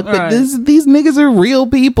whatever the fuck. But Right. these niggas are real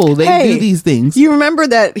people. They Hey, do these things. You remember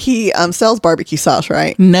that he sells barbecue sauce,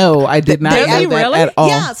 right? No, I did not Does know he that really? at all.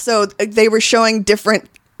 Yeah, so they were showing different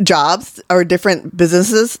jobs or different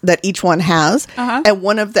businesses that each one has, and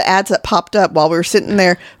one of the ads that popped up while we were sitting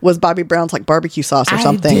there was Bobby Brown's like barbecue sauce or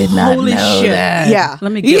something. I did not Holy know shit. that. Yeah.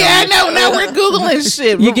 let me get Yeah, on this. no, we're Googling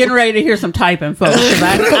shit. You're getting ready to hear some typing, folks. 'Cause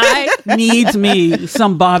I needs me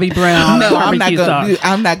some Bobby Brown No, barbecue sauce.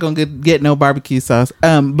 I'm not gonna get no barbecue sauce.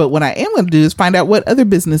 But what I am gonna do is find out what other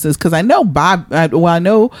businesses, because I know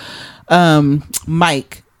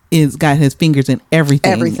Mike is got his fingers in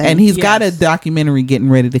everything. And he's got a Yes. documentary getting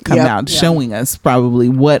ready to come Yep. out showing us probably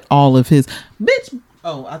what all of his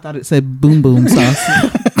I thought it said boom boom sauce.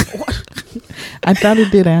 I thought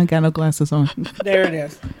it did. I ain't got no glasses on. There it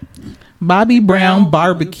is. Bobby Brown Brown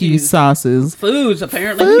barbecue barbecue. sauces. Foods.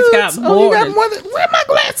 Apparently, he's got Foods? more. Oh, you got than- more than, where are my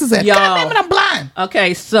glasses at? Y'all. God damn it, I'm blind.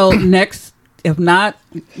 Okay, so next, if not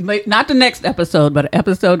the next episode, but an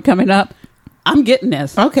episode coming up, I'm getting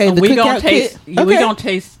this. Okay, And the we gonna cookout taste. kit. We Okay. gonna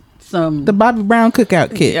taste some. The Bobby Brown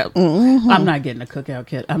cookout kit. Yeah. I'm not getting a cookout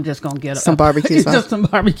kit. I'm just gonna get Some barbecue sauce. Just some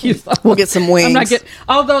barbecue sauce. We'll get some wings. I'm not getting.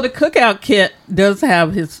 Although the cookout kit does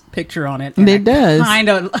have his picture on it. It does. I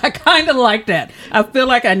kind of like that. I feel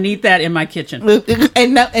like I need that in my kitchen.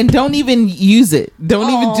 And don't even use it. Don't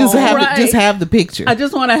even just have right. it. Just have the picture. I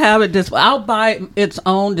just want to have it. I'll buy its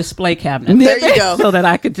own display cabinet. There you go. So that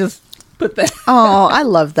I could just put that. Oh, I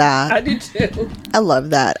love that. I do too. I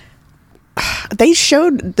love that. They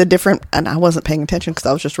showed the different, and I wasn't paying attention because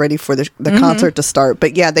I was just ready for the concert to start.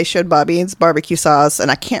 But yeah, they showed Bobby's barbecue sauce, and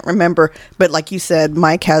I can't remember. But like you said,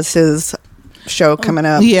 Mike has his show coming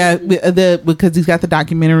up. Yeah, because he's got the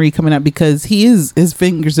documentary coming up, because his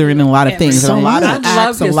fingers are in a lot of things, so and a lot much. of I love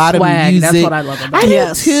acts, a his lot swag. of music. That's what I love about I him.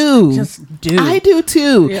 Yes. do too. Just do. I do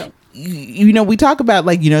too. Yeah. You know, we talk about,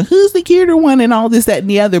 like, you know, who's the cuter one and all this, that, and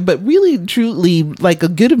the other, but really, truly, like, a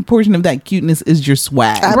good portion of that cuteness is your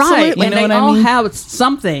swag. Right. You And know they what all I mean? have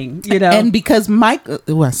something, you know. And because Mike,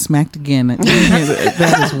 I smacked again.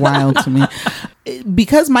 That is wild to me.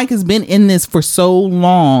 Because Mike has been in this for so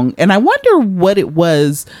long, and I wonder what it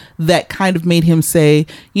was that kind of made him say,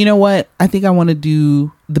 you know what, I think I want to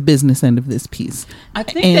do the business end of this piece. I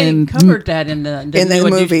think And- they covered that in the In the new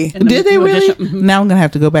movie. edition- in the Did they new really? edition. Mhm. Now I'm gonna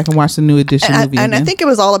have to go back and watch the new edition movie. And I again. think it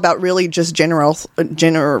was all about really just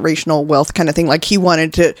generational wealth kind of thing. Like he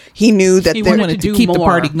knew that He there, wanted to do keep the more.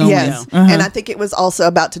 party going. yes, Uh-huh. and I think it was also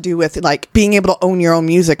about to do with like being able to own your own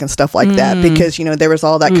music and stuff like that, Mm. because you know there was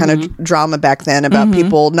all that kind of drama back then about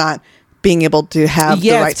people not being able to have the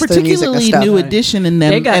Yes, rights to the music and particularly stuff. New Edition in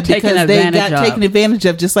them, They got taken because they advantage got of. taken advantage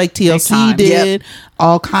of, just like TLC time. did.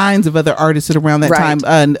 All kinds of other artists at around that Right. time.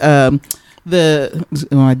 And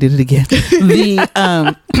I did it again.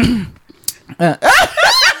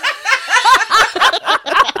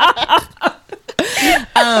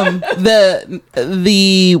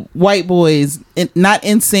 The white boys, not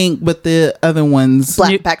NSYNC, but the other ones,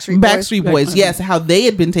 Backstreet Boys. Yes, how they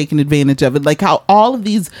had been taking advantage of it, like how all of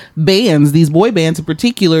these bands, these boy bands in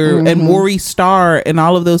particular, and Maury Starr and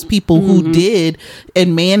all of those people who did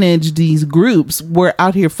and managed these groups were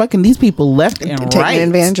out here fucking these people left and taking right,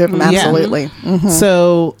 advantage of them, Yeah. absolutely.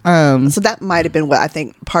 So, So that might have been what I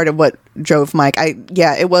think part of what drove Mike.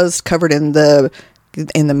 It was covered in the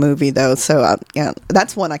movie though. So yeah,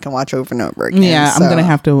 that's one I can watch over and over again. yeah, so.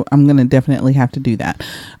 I'm gonna definitely have to do that.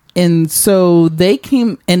 And so they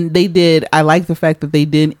came and they did. I like the fact that they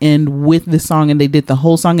did end with the song, and they did the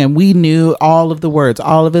whole song, and we knew all of the words.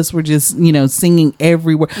 All of us were just, singing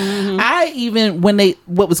every word.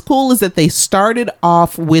 What was cool is that they started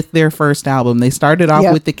off with their first album. They started off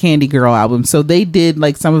Yep. with the Candy Girl album. So they did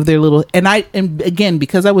like some of their little, and again,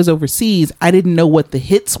 because I was overseas, I didn't know what the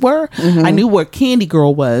hits were. I knew what Candy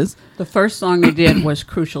Girl was. The first song they did was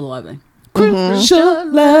Crucial Loving.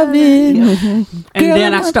 crucial loving. And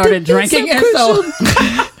then I started drinking, and so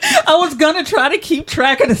I was gonna try to keep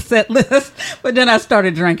track of the set list, but then I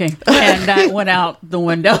started drinking, and that went out the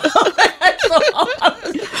window.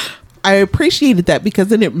 I appreciated that because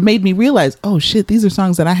then it made me realize, oh shit, these are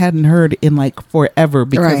songs that I hadn't heard in like forever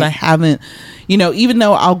because Right. I haven't, even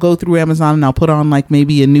though I'll go through Amazon and I'll put on like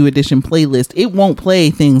maybe a new edition playlist, it won't play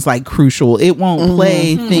things like Crucial. It won't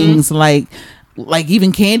play things like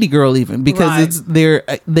even Candy Girl, even because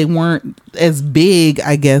they weren't as big,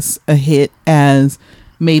 I guess, a hit as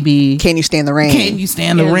maybe Can You Stand the Rain? Can You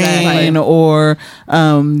Stand the Exactly. Rain or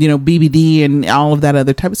BBD and all of that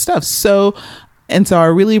other type of stuff. So I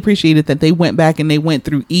really appreciated that they went back and they went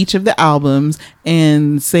through each of the albums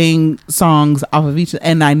and sang songs off of each,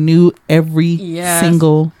 and I knew every Yes.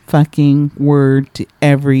 single fucking word to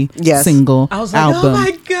every Yes. single I was like, album. oh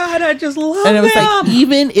my God, I just love And it was them. like,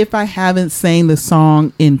 even if I haven't sang the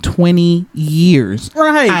song in 20 years,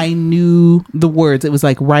 Right. I knew the words. It was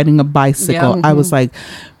like riding a bicycle. Yeah. I was like,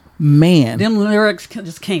 man, Them lyrics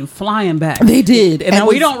just came flying back. they did. And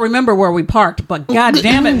we don't remember where we parked, but God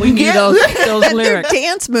damn it, we knew Yeah. those And their lyrics.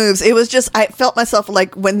 dance moves. It was just, I felt myself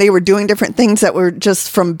like when they were doing different things that were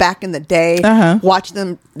just from back in the day, watch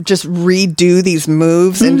them just redo these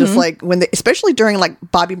moves. And just like when they, especially during like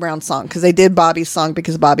Bobby Brown's song, because they did Bobby's song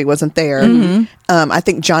because Bobby wasn't there. I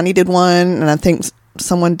think Johnny did one, and I think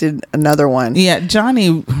someone did another one. Yeah,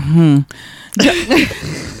 Johnny.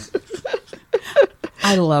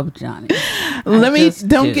 I love Johnny. Let me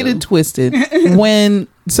don't get it twisted. When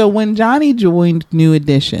Johnny joined New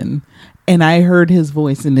Edition, and I heard his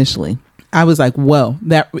voice initially, I was like, "Whoa!"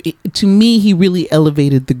 That to me, he really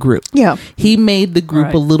elevated the group. Yeah. He made the group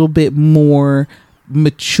Right. a little bit more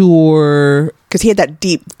mature. Because he had that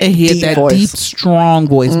deep, And he had that voice. deep, strong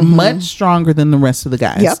voice, much stronger than the rest of the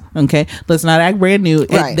guys. Yep. Okay, let's not act brand new.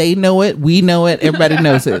 Right. They know it. We know it. Everybody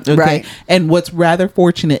knows it. Okay, Right. and what's rather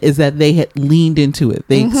fortunate is that they had leaned into it.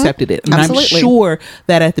 They accepted it, and Absolutely. I'm sure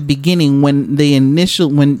that at the beginning, when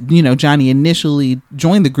Johnny initially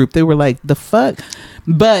joined the group, they were like, "The fuck,"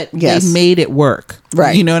 but Yes. they made it work.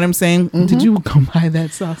 Right. You know what I'm saying? Did you go buy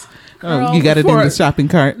that sauce? Girl, Oh, you got it in before- the shopping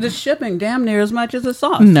cart. The shipping damn near as much as the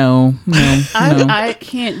sauce. No. I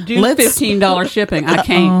can't do Let's- $15 shipping. I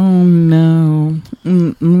can't. Oh no!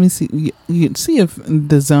 Let me see. You see if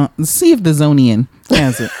the Zonian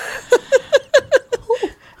has it.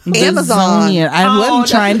 The Amazon. Zonian. I wasn't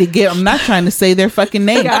trying to get. I'm not trying to say their fucking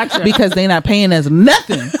name Gotcha. because they're not paying us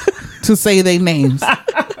nothing to say their names.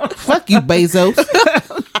 Fuck you, Bezos.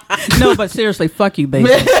 No, but seriously, fuck you, baby.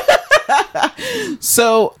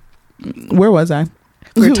 So, where was I?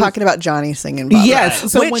 We were talking about Johnny singing Bobby.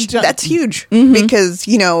 Yes, so when Which, that's huge because,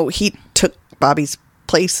 he took Bobby's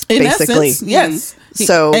place, In basically. essence, yes.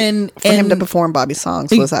 So And- for him to and- perform Bobby's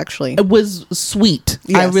songs was actually... It was sweet.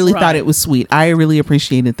 I Yes. really Right. thought it was sweet. I really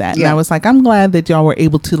appreciated that. And Yeah. I was like, I'm glad that y'all were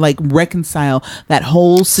able to like reconcile that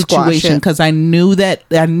whole situation it. because I knew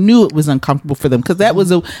it was uncomfortable for them because that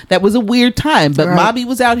was a weird time. But Right. Bobby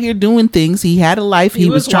was out here doing things. He had a life. He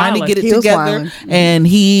was was trying to wildin'. get it He was together.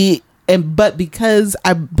 wildin'. But because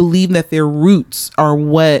I believe that their roots are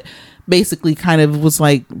what basically kind of was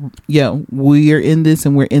like, yo, we're in this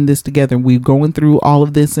and we're in this together. We're going through all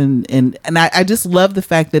of this and I just love the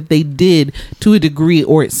fact that they did, to a degree,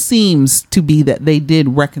 or it seems to be that they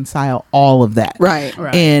did reconcile all of that. Right.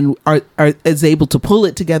 Right. And are is able to pull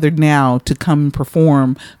it together now to come and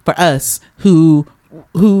perform for us who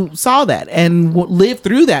saw that and lived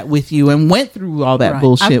through that with you and went through all that Right.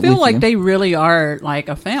 bullshit I feel with like you. they really are like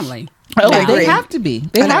a family. Oh, I they agree. have to be.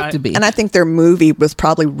 They And have to be. And I think their movie was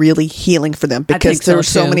probably really healing for them because think so, there were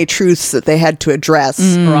so too. many truths that they had to address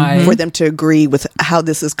Right. for them to agree with how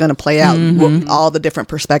this is going to play out, all the different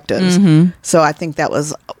perspectives. So I think that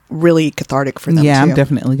was really cathartic for them. Yeah, too. I'm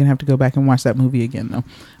definitely gonna have to go back and watch that movie again though.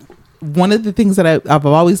 One of the things that I've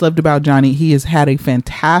always loved about Johnny, he has had a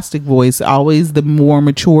fantastic voice, always the more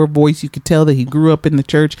mature voice. You could tell that he grew up in the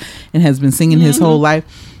church and has been singing his whole life.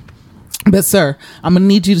 But sir, I'm gonna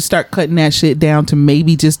need you to start cutting that shit down to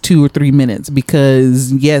maybe just 2 or 3 minutes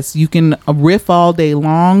because yes, you can riff all day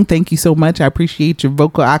long. Thank you so much. I appreciate your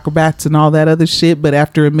vocal acrobats and all that other shit. But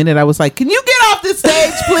after a minute, I was like, can you get off the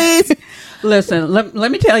stage, please? Listen, let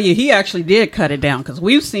me tell you, he actually did cut it down because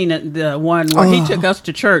we've seen it, the one where he took us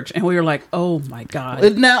to church and we were like, oh my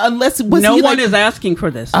God. Now, unless No one is asking for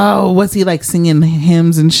this. Oh, was he like singing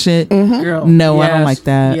hymns and shit? Girl, No, I don't yes, like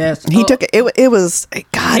that. Yes. He took it. It was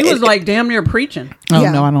God. He was it- like damn near preaching. Oh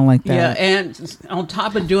Yeah. no, I don't like Yeah, that. and on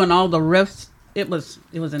top of doing all the riffs, it was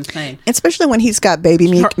insane. especially when he's got baby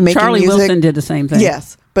making Charlie music. Wilson did the same thing.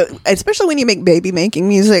 Yes, but especially when you make baby making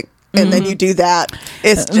music, and then you do that.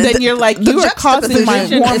 It's just, then you're like, you are causing my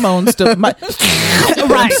hormones to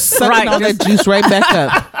sucking all that juice right back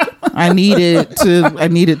up. I need it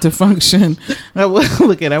to function. I was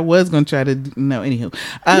going to try to anywho.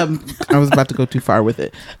 I was about to go too far with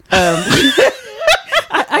it.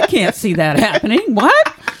 I can't see that happening.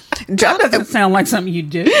 What? That doesn't sound like something you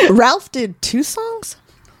do. Ralph did 2 songs,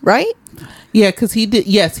 right? Yeah, because he did.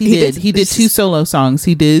 Yes, he did. He did 2 solo songs.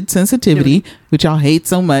 He did "Sensitivity," which y'all hate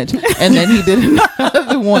so much, and then he did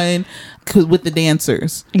another one with the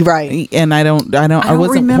dancers, right? And I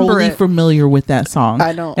wasn't wholly familiar with that song.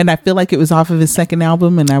 I don't, and I feel like it was off of his second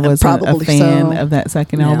album, and I wasn't a fan of that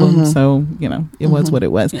second album. So it was what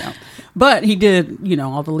it was. Yeah. But he did,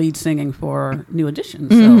 all the lead singing for New Edition.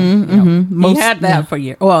 So he had that for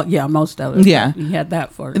years. Well, yeah, most of it. Yeah, he had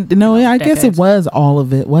that for. No, I guess it was all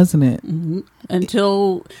of it, wasn't it? Mm-hmm.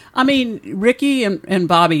 Until Ricky and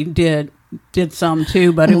Bobby did some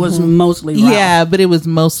too, but it was mostly Ralph. Yeah, but it was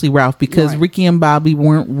mostly Ralph because Ricky and Bobby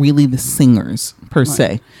weren't really the singers per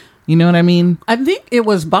se. You know what I mean? I think it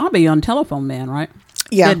was Bobby on Telephone Man, right?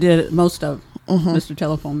 Yeah, that did most of Mr.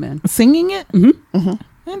 Telephone Man singing it.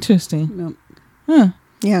 Interesting. Huh.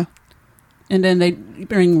 Yeah. And then they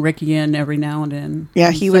bring Ricky in every now and then.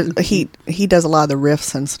 Yeah, he does a lot of the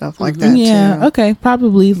riffs and stuff like that. Yeah, too. Okay,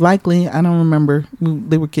 probably, likely. I don't remember.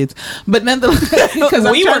 They were kids, but nonetheless, because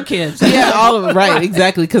we were kids. Yeah, all of it. Right,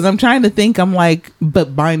 exactly. Because I'm trying to think. I'm like,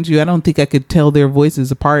 but mind you, I don't think I could tell their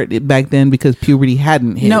voices apart back then because puberty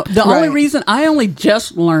hadn't hit. No, the only reason I only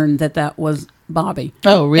just learned that was Bobby.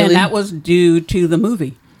 Oh, really? And that was due to the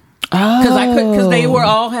movie. Because they were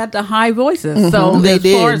all had the high voices. So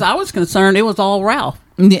far as I was concerned, it was all Ralph.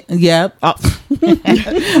 Yeah.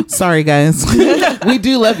 Sorry, guys. We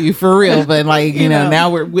do love you for real, but now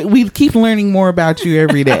we keep learning more about you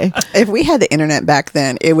every day. If we had the internet back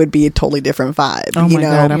then, it would be a totally different vibe. Oh my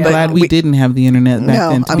God, I'm glad we didn't have the internet back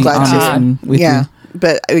then. To I'm be glad honest with you.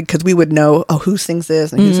 But because we would know, who sings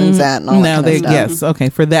this and who sings that and all that kind of stuff. Yes, okay.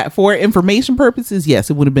 For information purposes, yes,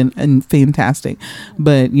 it would have been fantastic.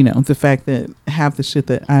 But the fact that half the shit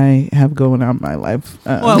that I have going on in my life.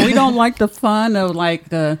 Well, we don't like the fun of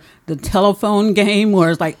the telephone game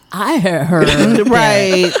where it's like, I heard.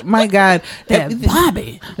 Right. My God. That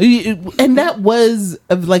Bobby. And that was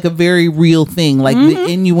a very real thing. Like the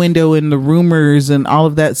innuendo and the rumors and all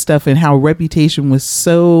of that stuff and how Reputation was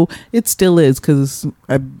so, it still is because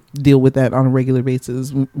I deal with that on a regular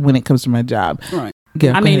basis when it comes to my job. Right.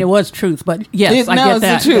 Yeah, it was truth, but yes, I get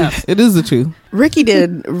that. It's the truth. Yeah. It is the truth. Ricky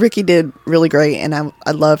did really great, and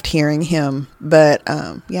I loved hearing him. But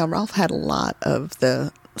Ralph had a lot of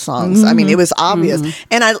the songs. It was obvious,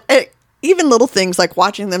 and even little things like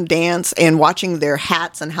watching them dance and watching their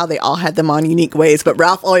hats and how they all had them on unique ways. But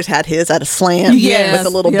Ralph always had his at a slant with a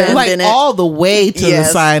little bend in it, all the way to the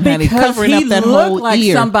side, honey, covering up that whole like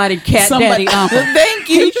ear. Somebody daddy uncle. Thank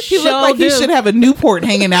you. He looked like he should have a Newport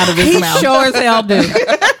hanging out of his mouth. He sure as hell do.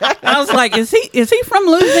 I was like, is he from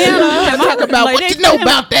Louisiana? Talk about what you know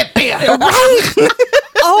about that there, right?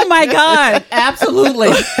 Oh my God, absolutely.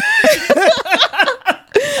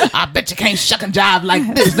 I bet you can't shuck and jive like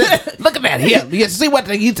this. Look at that here. You see what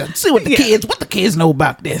the kids know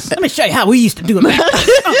about this. Let me show you how we used to do it.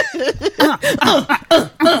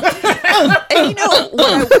 And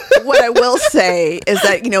what I will say is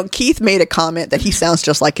that Keith made a comment that he sounds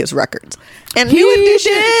just like his records, and New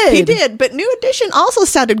Edition he did, but New Edition also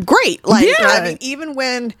sounded great. Even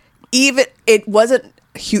when it wasn't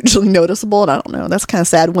hugely noticeable, and I don't know, that's kind of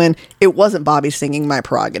sad when it wasn't Bobby singing My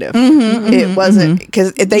Prerogative. It wasn't,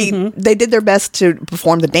 because they did their best to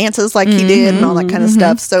perform the dances like he did and all that kind of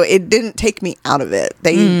stuff, so it didn't take me out of it.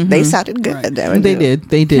 They sounded good. Right.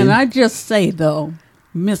 They did. Can I just say though,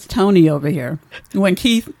 Miss Tony over here, when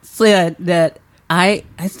Keith said that I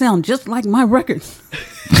sound just like my records,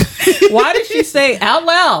 why did she say out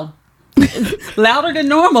loud louder than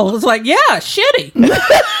normal? It's like, yeah, shitty.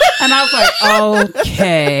 And I was like,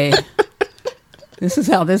 okay, this is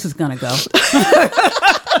how this is gonna go.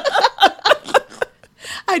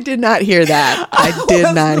 I did not hear that. I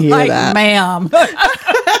did not hear that, ma'am.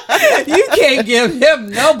 You can't give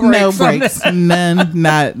him no breaks. No breaks. None.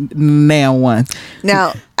 Not now one.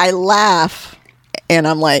 Now I laugh and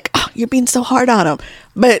I'm like, oh, you're being so hard on him.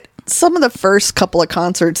 But some of the first couple of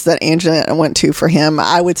concerts that Angela went to for him,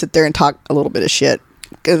 I would sit there and talk a little bit of shit.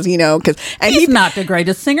 Because he's not the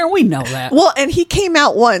greatest singer. We know that. Well, and he came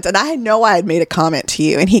out once, and I know I had made a comment to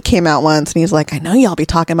you, and he came out once, and he's like, I know y'all be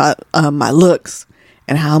talking about my looks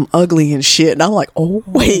and how I'm ugly and shit. And I'm like, oh,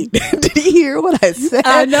 wait, did he hear what I said?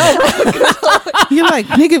 I know. You're like,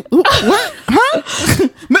 nigga, what? Huh?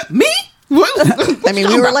 Me? I mean,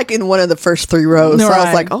 we were like in one of the first 3 rows, so I was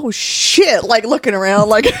Right. like, "Oh shit!" Like looking around,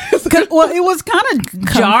 like Well, it was kind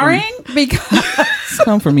of jarring because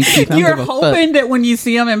Come for me, Keith. I don't you're give a hoping that when you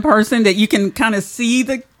see them in person that you can kind of see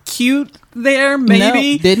the cute there, fuck.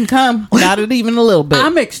 maybe. No, didn't come. Not even a little bit.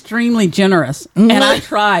 I'm extremely generous, and I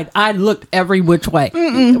tried. I looked every which way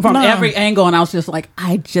from no. every angle, and I was just like,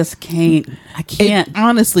 I just can't. I can't.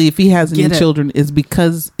 Honestly, if he has any Get it. children, is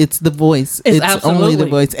because it's the voice. It's only the absolutely.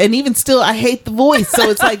 voice, and even still, I hate the voice. So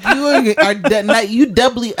it's like you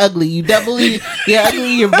doubly ugly. You're ugly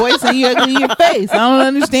in your voice and you're ugly in your face. I don't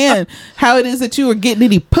understand how it is that you are getting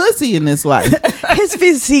any pussy in this life. his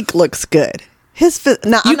physique looks good.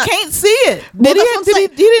 Now, You can't see it. Did that's what I'm saying.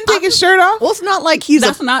 he didn't take his shirt off? Well, it's not like he's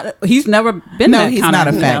That's not. He's never been. No, that he's kind not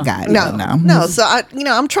of, a fat guy. no. So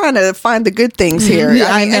I'm trying to find the good things here. Yeah,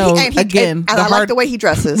 I mean, know. And Again, and the I like heart- the way he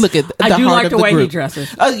dresses. Look at I the do heart like of the way he group.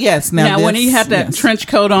 dresses. Oh yes, Now, when he had that yes. trench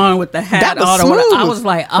coat on with the hat That was on, or whatever, I smooth. was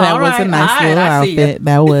like, That all was right, a nice all right, little I see you. outfit.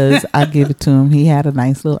 That was. I give it to him. He had a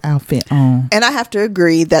nice little outfit on. And I have to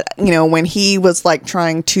agree that, when he was like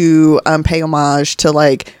trying to pay homage to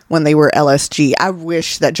like when they were LSG, I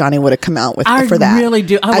wish that Johnny would have come out with I for that. really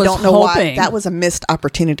do. I was don't know why hoping. that was a missed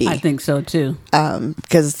opportunity. I think so too.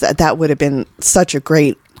 Because that would have been such a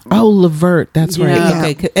great. Oh, Levert. That's Yeah.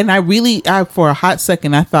 right. Okay. And I for a hot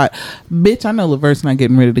second, I thought, bitch, I know Levert's not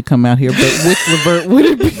getting ready to come out here, but which Levert would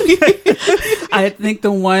it be? I think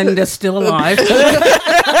the one that's still alive.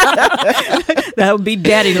 That would be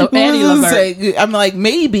Daddy Levert. Say, I'm like,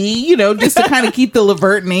 maybe, just to kind of keep the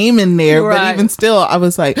Levert name in there. But Right. even still, I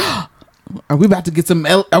was like, are we about to get some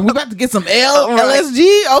LSG?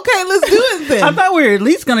 Okay, let's do it then. I thought we were at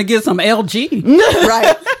least going to get some LG.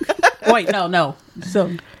 Right. Wait, no.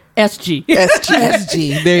 So SG.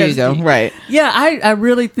 SG. There you go. SG. Right. Yeah, I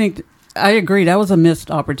really think I agree. That was a missed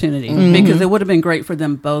opportunity Mm-hmm. because it would have been great for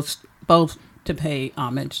them both to pay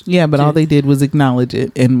homage. Yeah, but to- all they did was acknowledge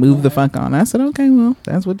it and move the fuck on. I said, okay, well,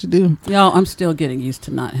 that's what you do. I'm still getting used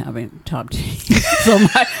to not having top G, so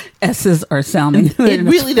my S's are sounding. It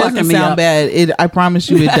really doesn't sound bad. I promise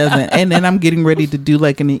you, it doesn't. And then I'm getting ready to do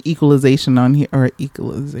like an equalization on here, or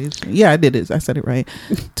equalization. Yeah, I did it. I said it right.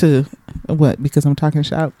 To what? Because I'm talking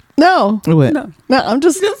shop. No. What? No, I'm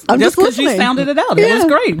just because listening. you sounded it out. It was Yeah.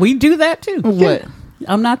 great. We do that too. What?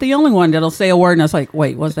 I'm not the only one that'll say a word and I was like,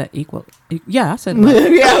 wait, was that equal? Yeah, I said it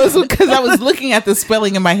right. Yeah, it was because I was looking at the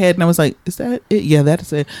spelling in my head and I was like, is that it? Yeah,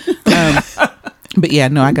 that's it. But yeah,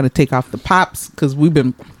 no, I got to take off the pops because we've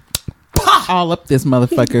been all up this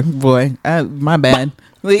motherfucker. Boy, my bad.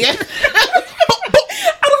 Yeah.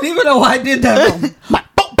 I don't even know why I did that.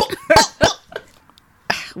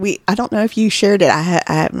 I don't know if you shared it.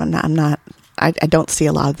 I don't see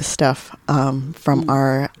a lot of the stuff from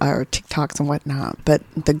our TikToks and whatnot, but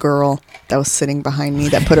the girl that was sitting behind me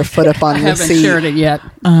that put her foot up on I the haven't seat. shared it yet.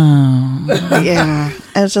 Yeah.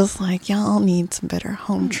 I was just like, y'all need some better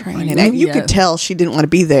home training. And you could tell she didn't want to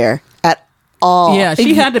be there at all. Yeah,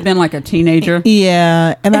 she had to have been like a teenager.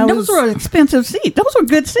 Yeah, and I those were expensive seats. Those were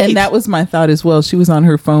good seats. and that was my thought as well. She was on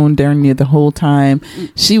her phone darn near the whole time.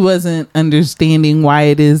 She wasn't understanding why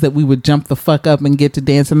it is that we would jump the fuck up and get to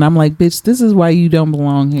dance. And I'm like, bitch, this is why you don't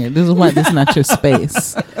belong here. This is why this is not your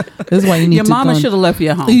space. This is why you need your to mama go should have left you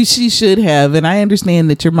at home. She should have. And I understand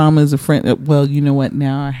that your mama is a friend. Well, you know what?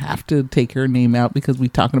 Now I have to take her name out because we're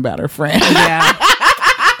talking about her friend. Yeah.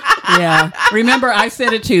 Yeah. Remember, I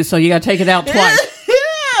said it too, so you got to take it out twice.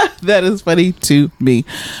 That is funny to me.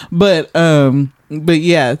 But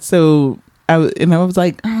yeah, so I was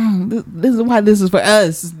like, oh, this is why this is for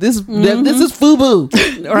us. This is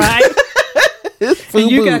FUBU. Right? And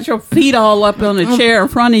you FUBU. got your feet all up on the chair in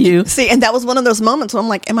front of you. See, and that was one of those moments where I'm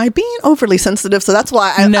like, am I being overly sensitive? So that's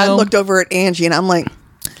why I No. looked over at Angie and I'm like,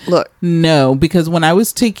 look. No, because when I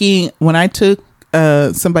took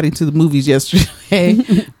somebody to the movies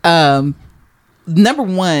yesterday, number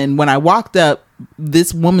one, when I walked up,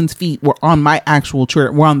 this woman's feet were on my actual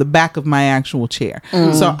chair, were on the back of my actual chair.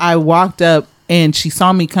 So I walked up and she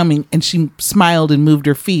saw me coming and she smiled and moved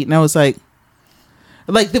her feet. And I was like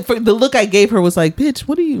the look I gave her was like, bitch,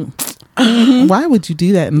 what are you? Why would you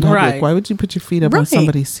do that in public? Right. Why would you put your feet up on Right.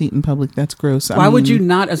 somebody's seat in public? That's gross. Why would you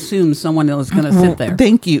not assume someone else is going to sit there?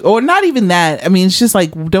 Thank you. Or not even that. I mean, it's just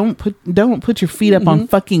like don't put your feet up on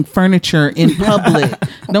fucking furniture in public.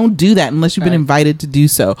 Don't do that unless you've been invited to do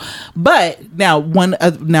so. But now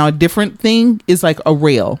a different thing is like a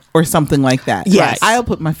rail or something like that. Yes. I'll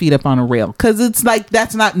put my feet up on a rail because it's like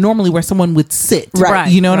that's not normally where someone would sit.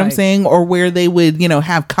 Right. You know what I'm Right. saying? Or where they would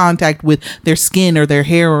have contact with their skin or their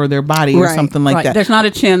hair or their body. potty or Right. something like that. There's not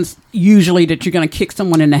a chance usually that you're going to kick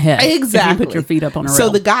someone in the head. Exactly. If you put your feet up on a rail. So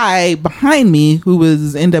the guy behind me, who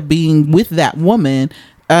was end up being with that woman,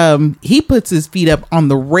 he puts his feet up on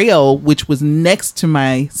the rail, which was next to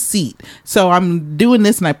my seat. So I'm doing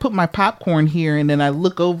this, and I put my popcorn here, and then I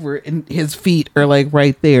look over, and his feet are like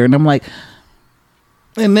right there, and I'm like,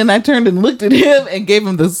 and then I turned and looked at him and gave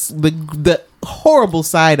him the horrible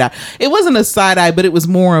side eye. It wasn't a side eye, but it was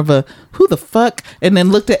more of a who the fuck, and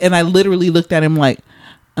then and I literally looked at him like,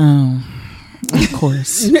 oh. Of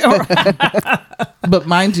course. But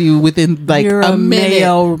mind you, within like You're a minute,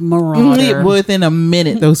 male marauder. within a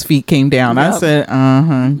minute, those feet came down. I said,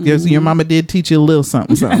 yes, your mama did teach you a little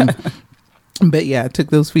something. But yeah, I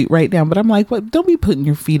took those feet right down. But I'm like, what? Don't be putting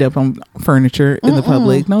your feet up on furniture in the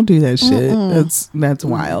public. Don't do that shit. That's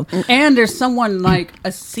wild. And there's someone like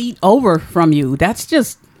a seat over from you. That's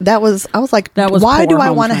just I was like, That was why poor do I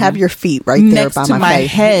home want to training. have your feet right there Next by to my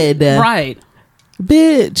face? head. right.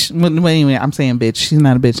 Bitch. Well, anyway, I'm saying bitch. She's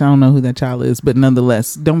not a bitch. I don't know who that child is, but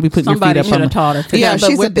nonetheless, don't be putting Somebody your feet should up have taught her. Yeah, but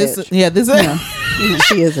she's a what this bitch. this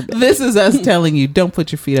She is a bitch. this is us telling you, don't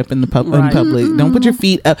put your feet up in the in Right. public. Don't put your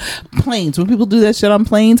feet up. Planes. When people do that shit on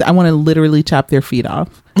planes, I want to literally chop their feet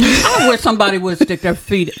off. I wish somebody would stick their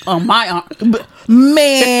feet on my arm.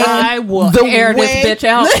 Man, I will the air way- this bitch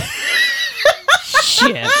out.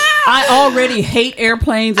 Shit. I already hate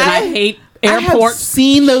airplanes and I hate I have airports.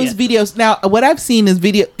 seen those Shit. videos. Now, what I've seen is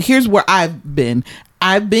video. Here's where I've been.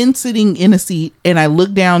 I've been sitting in a seat and I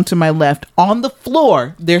look down to my left on the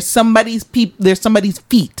floor. There's somebody's feet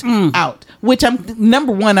out, which I'm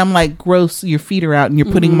number one. I'm like, gross. Your feet are out and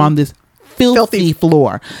you're putting them on this filthy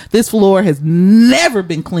floor. This floor has never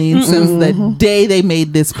been cleaned since the day they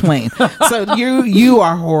made this plane. So you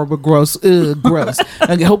are horrible, gross.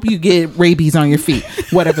 I hope you get rabies on your feet,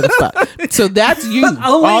 whatever the fuck. So that's you. Only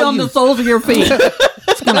all on you. the soles of your feet.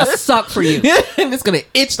 It's gonna suck for you. And it's gonna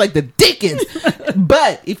itch like the dickens.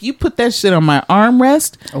 But if you put that shit on my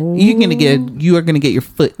armrest, you are gonna get your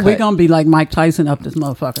foot cut. We're gonna be like Mike Tyson up this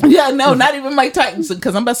motherfucker. Yeah, no, not even Mike Tyson,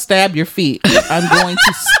 because I'm about to stab your feet. I'm going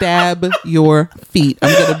to stab your feet.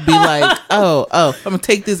 I'm gonna be like, oh, I'm gonna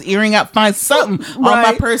take this earring out, find something on my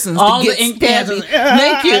Right. persons All to get the ink stabby. pads.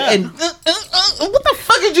 Thank you. And what the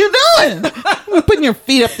fuck are you doing? You're putting your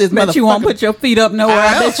feet up this Bet motherfucker. you won't put your feet up nowhere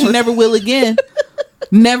I bet you never will again.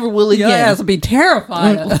 Never will Your again. ass will be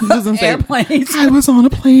terrified of airplanes. I was on a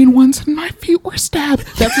plane once and my feet were stabbed.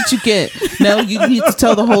 That's what you get. No, you need to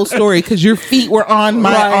tell the whole story because your feet were on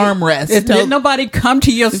my Right. armrest. Did nobody come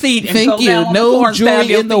to your seat and Thank go down you. on the floor No and stab jury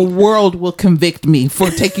your in the feet? world will convict me for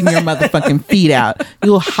taking your motherfucking feet out.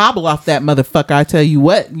 You'll hobble off that motherfucker. I tell you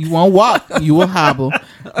what, you won't walk. You will hobble.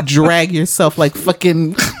 Drag yourself like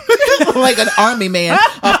fucking like an army man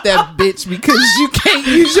off that bitch because you can't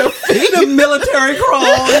use your feet. The military crawl.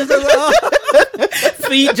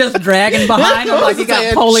 Feet just dragging behind them like you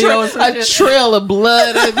got polio or some A shit. trail of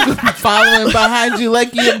blood and following behind you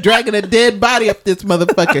like you're dragging a dead body up this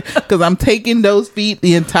motherfucker. Because I'm taking those feet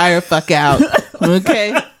the entire fuck out.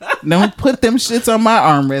 Okay? Don't put them shits on my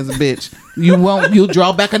armrest, bitch. You won't. You'll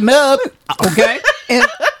draw back a nub. Okay?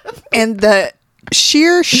 And the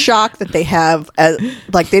sheer shock that they have,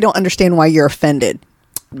 like they don't understand why you're offended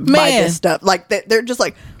by Man. this stuff. Like they're just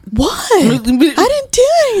like, what? I didn't do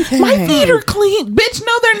anything. My feet are clean. Bitch,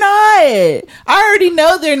 no, they're not. I already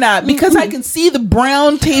know they're not because I can see the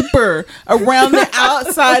brown taper around the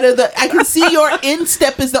outside of I can see your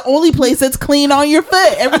instep is the only place that's clean on your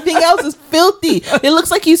foot. Everything else is filthy. It looks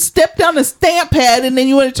like you stepped on a stamp pad and then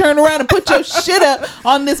you want to turn around and put your shit up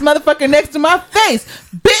on this motherfucker next to my face.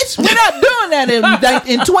 Bitch, we're not doing that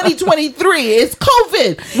in 2023. It's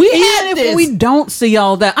COVID. We had Even this. if we don't see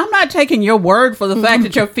all that, I'm not taking your word for the fact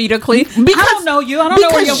that your feet are clean. I don't know you. I don't know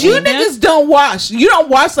where your because you feet been. niggas don't wash. You don't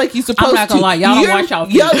wash like you supposed to. I'm not gonna lie, y'all don't wash y'all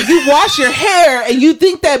feet. You wash your hair, and you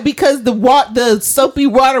think that because the soapy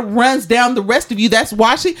water runs down the rest of you, that's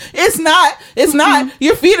washing. It's not. It's not.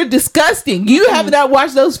 Your feet are disgusting. You have not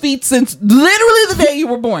washed those feet since literally the day you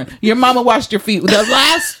were born. Your mama washed your feet. The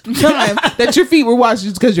last time that your feet were washed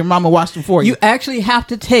is because your mama washed them for you. You actually have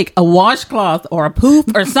to take a washcloth or a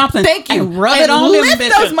poop or something. Thank you. And rub it and on them lift bitches.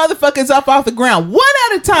 those motherfuckers up off the ground one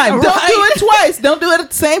at a time. Don't Right. do it twice. Don't do it at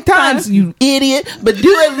the same time, you idiot. But do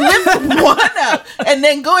it, lift one up, and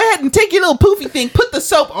then go ahead and take your little poofy thing. Put the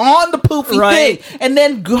soap on the poofy Right. thing, and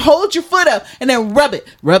then hold your foot up, and then rub it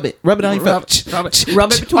on your foot. Rub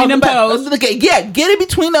it between On the them back. toes. Look at, get it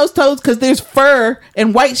between those toes because there's fur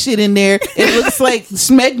and white shit in there. It looks like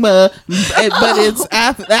smegma, but it's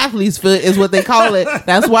athlete's foot is what they call it.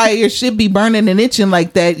 That's why your shit be burning and itching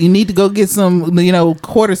like that. You need to go get some,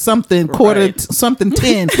 quarter something Right. something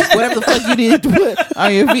 10, whatever the fuck you need to put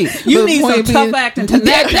on your feet. You The need some point tough being- acting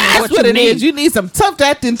tenactin. That's what it is. You need some tough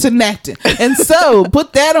acting tenactin. And so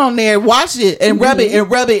put that on there, wash it, and rub it, and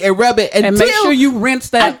rub it, and rub it, and make sure you rinse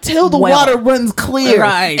that until the well. water runs clear.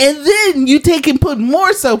 Right. And then you take and put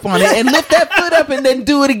more soap on it and lift that foot up and then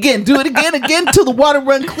do it again. Do it again till the water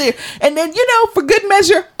run clear. And then, for good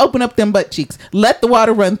measure, open up them butt cheeks. Let the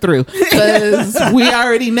water run through. Because we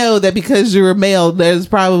already know that because you're a male, there's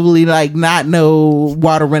probably not no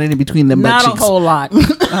water running in between them butt Not cheeks. a whole lot.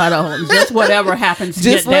 Not a whole. Just whatever happens to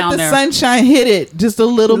Just get let down the there. sunshine hit it just a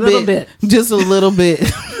little bit. Just a little bit.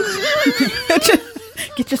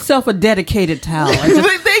 Get yourself a dedicated towel. And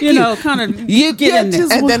just, Thank you. kind of You get in there.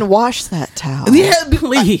 just- And then wash that towel. Yeah,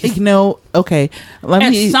 Please. Okay.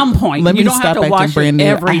 At some point, let me you don't have stop to acting wash it brand new.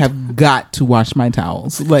 every I have got to wash my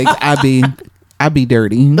towels. Like I be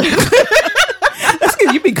dirty. That's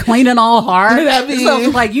because you be cleaning all hard. I mean- So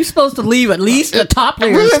like you supposed to leave at least the top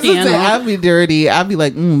layer of skin on. I'll be dirty. I'll be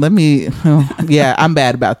like, yeah, I'm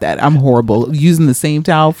bad about that. I'm horrible. Using the same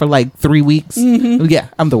towel for 3 weeks. Yeah,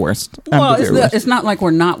 I'm the worst. Well, it's not like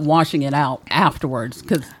we're not washing it out afterwards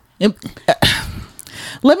because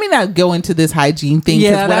let me not go into this hygiene thing,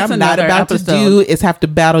 because Yeah, what that's I'm not another about to episode. do is have to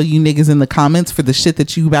battle you niggas in the comments for the shit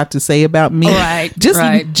that you about to say about me. Right, Just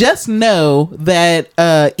right. just know that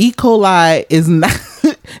E. coli is not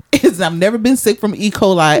I've never been sick from E.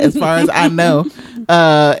 coli as far as I know.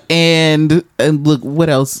 And look, what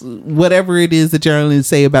else? Whatever it is that you're going to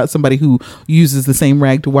say about somebody who uses the same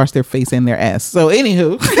rag to wash their face and their ass. So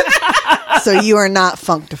anywho. So you are not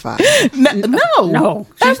functified. no,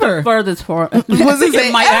 she's the ever. furthest for. Was it say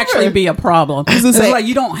It might ever? actually be a problem. it It's say- like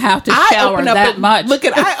you don't have to I shower open up that and, much. Look,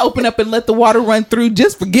 I open up and let the water run through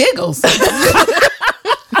just for giggles.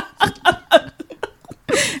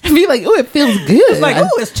 Be like, oh, it feels good. It's like, oh,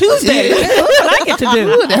 it's Tuesday. Look what I get to do.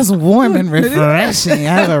 Ooh, that's warm and refreshing.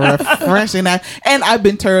 I have a refreshing and I've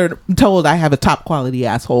been told I have a top quality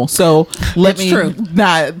asshole. So let It's me true.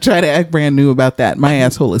 not try to act brand new about that. My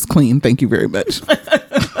asshole is clean. Thank you very much.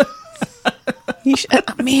 You should,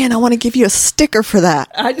 man, I want to give you a sticker for that.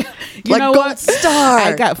 You know gold what? star.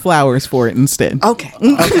 I got flowers for it instead. Okay.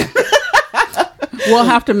 We'll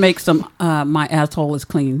have to make some. My asshole is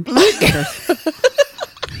clean.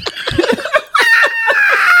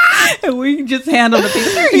 And we can just handle the thing.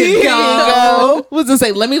 There you go. What's it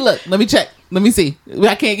say? Let me look. Let me check. Let me see.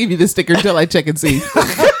 I can't give you the sticker until I check and see.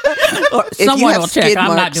 Or If you someone have will check. skid I'm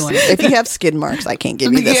not marks- doing it. If you have skid marks, I can't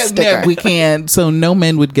give you this Yeah, sticker. we can. So no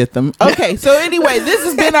men would get them. Okay. So anyway, this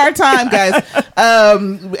has been our time, guys.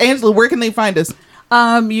 Angela, where can they find us?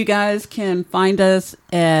 You guys can find us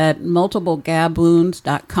at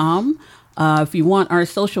multiplegaboons.com. If you want our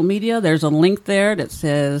social media, there's a link there that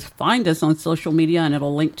says find us on social media, and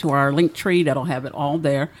it'll link to our link tree that'll have it all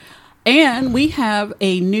there. And we have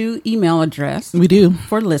a new email address We do.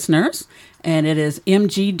 for listeners, and it is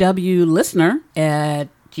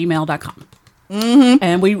mgwlistener@gmail.com.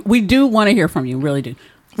 And we do want to hear from you, really do.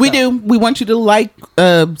 We So, do. We want you to like,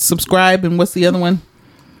 subscribe, and what's the other one?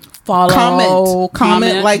 Follow,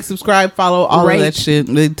 comment, like, subscribe, follow, all rate. of that shit.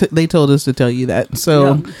 They told us to tell you that,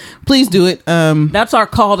 so Yeah. please do it. That's our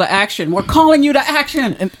call to action. We're calling you to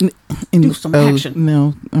action. And Do some action.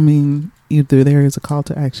 No, I mean either there is a call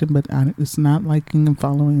to action, but it's not liking and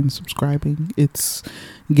following and subscribing. It's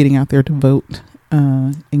getting out there to vote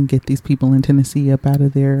and get these people in Tennessee up out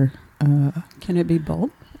of there. Can it be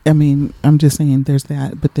both? I mean, I'm just saying there's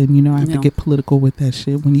that, but then, I have to get political with that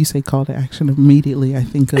shit. When you say call to action, immediately I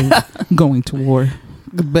think of going to war.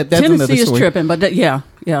 But that's another Tennessee is story. tripping, but yeah.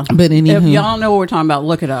 But If anywho, y'all know what we're talking about,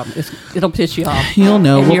 look it up. It'll piss you off. you'll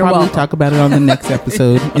know. And We'll you're probably welcome. talk about it on the next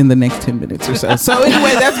episode in the next 10 minutes or so. So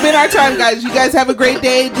anyway, that's been our time, guys. You guys have a great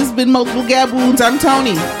day. This has been Multiple Gaboons. I'm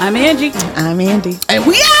Tony. I'm Angie. I'm Andy. And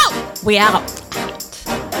we out! We out.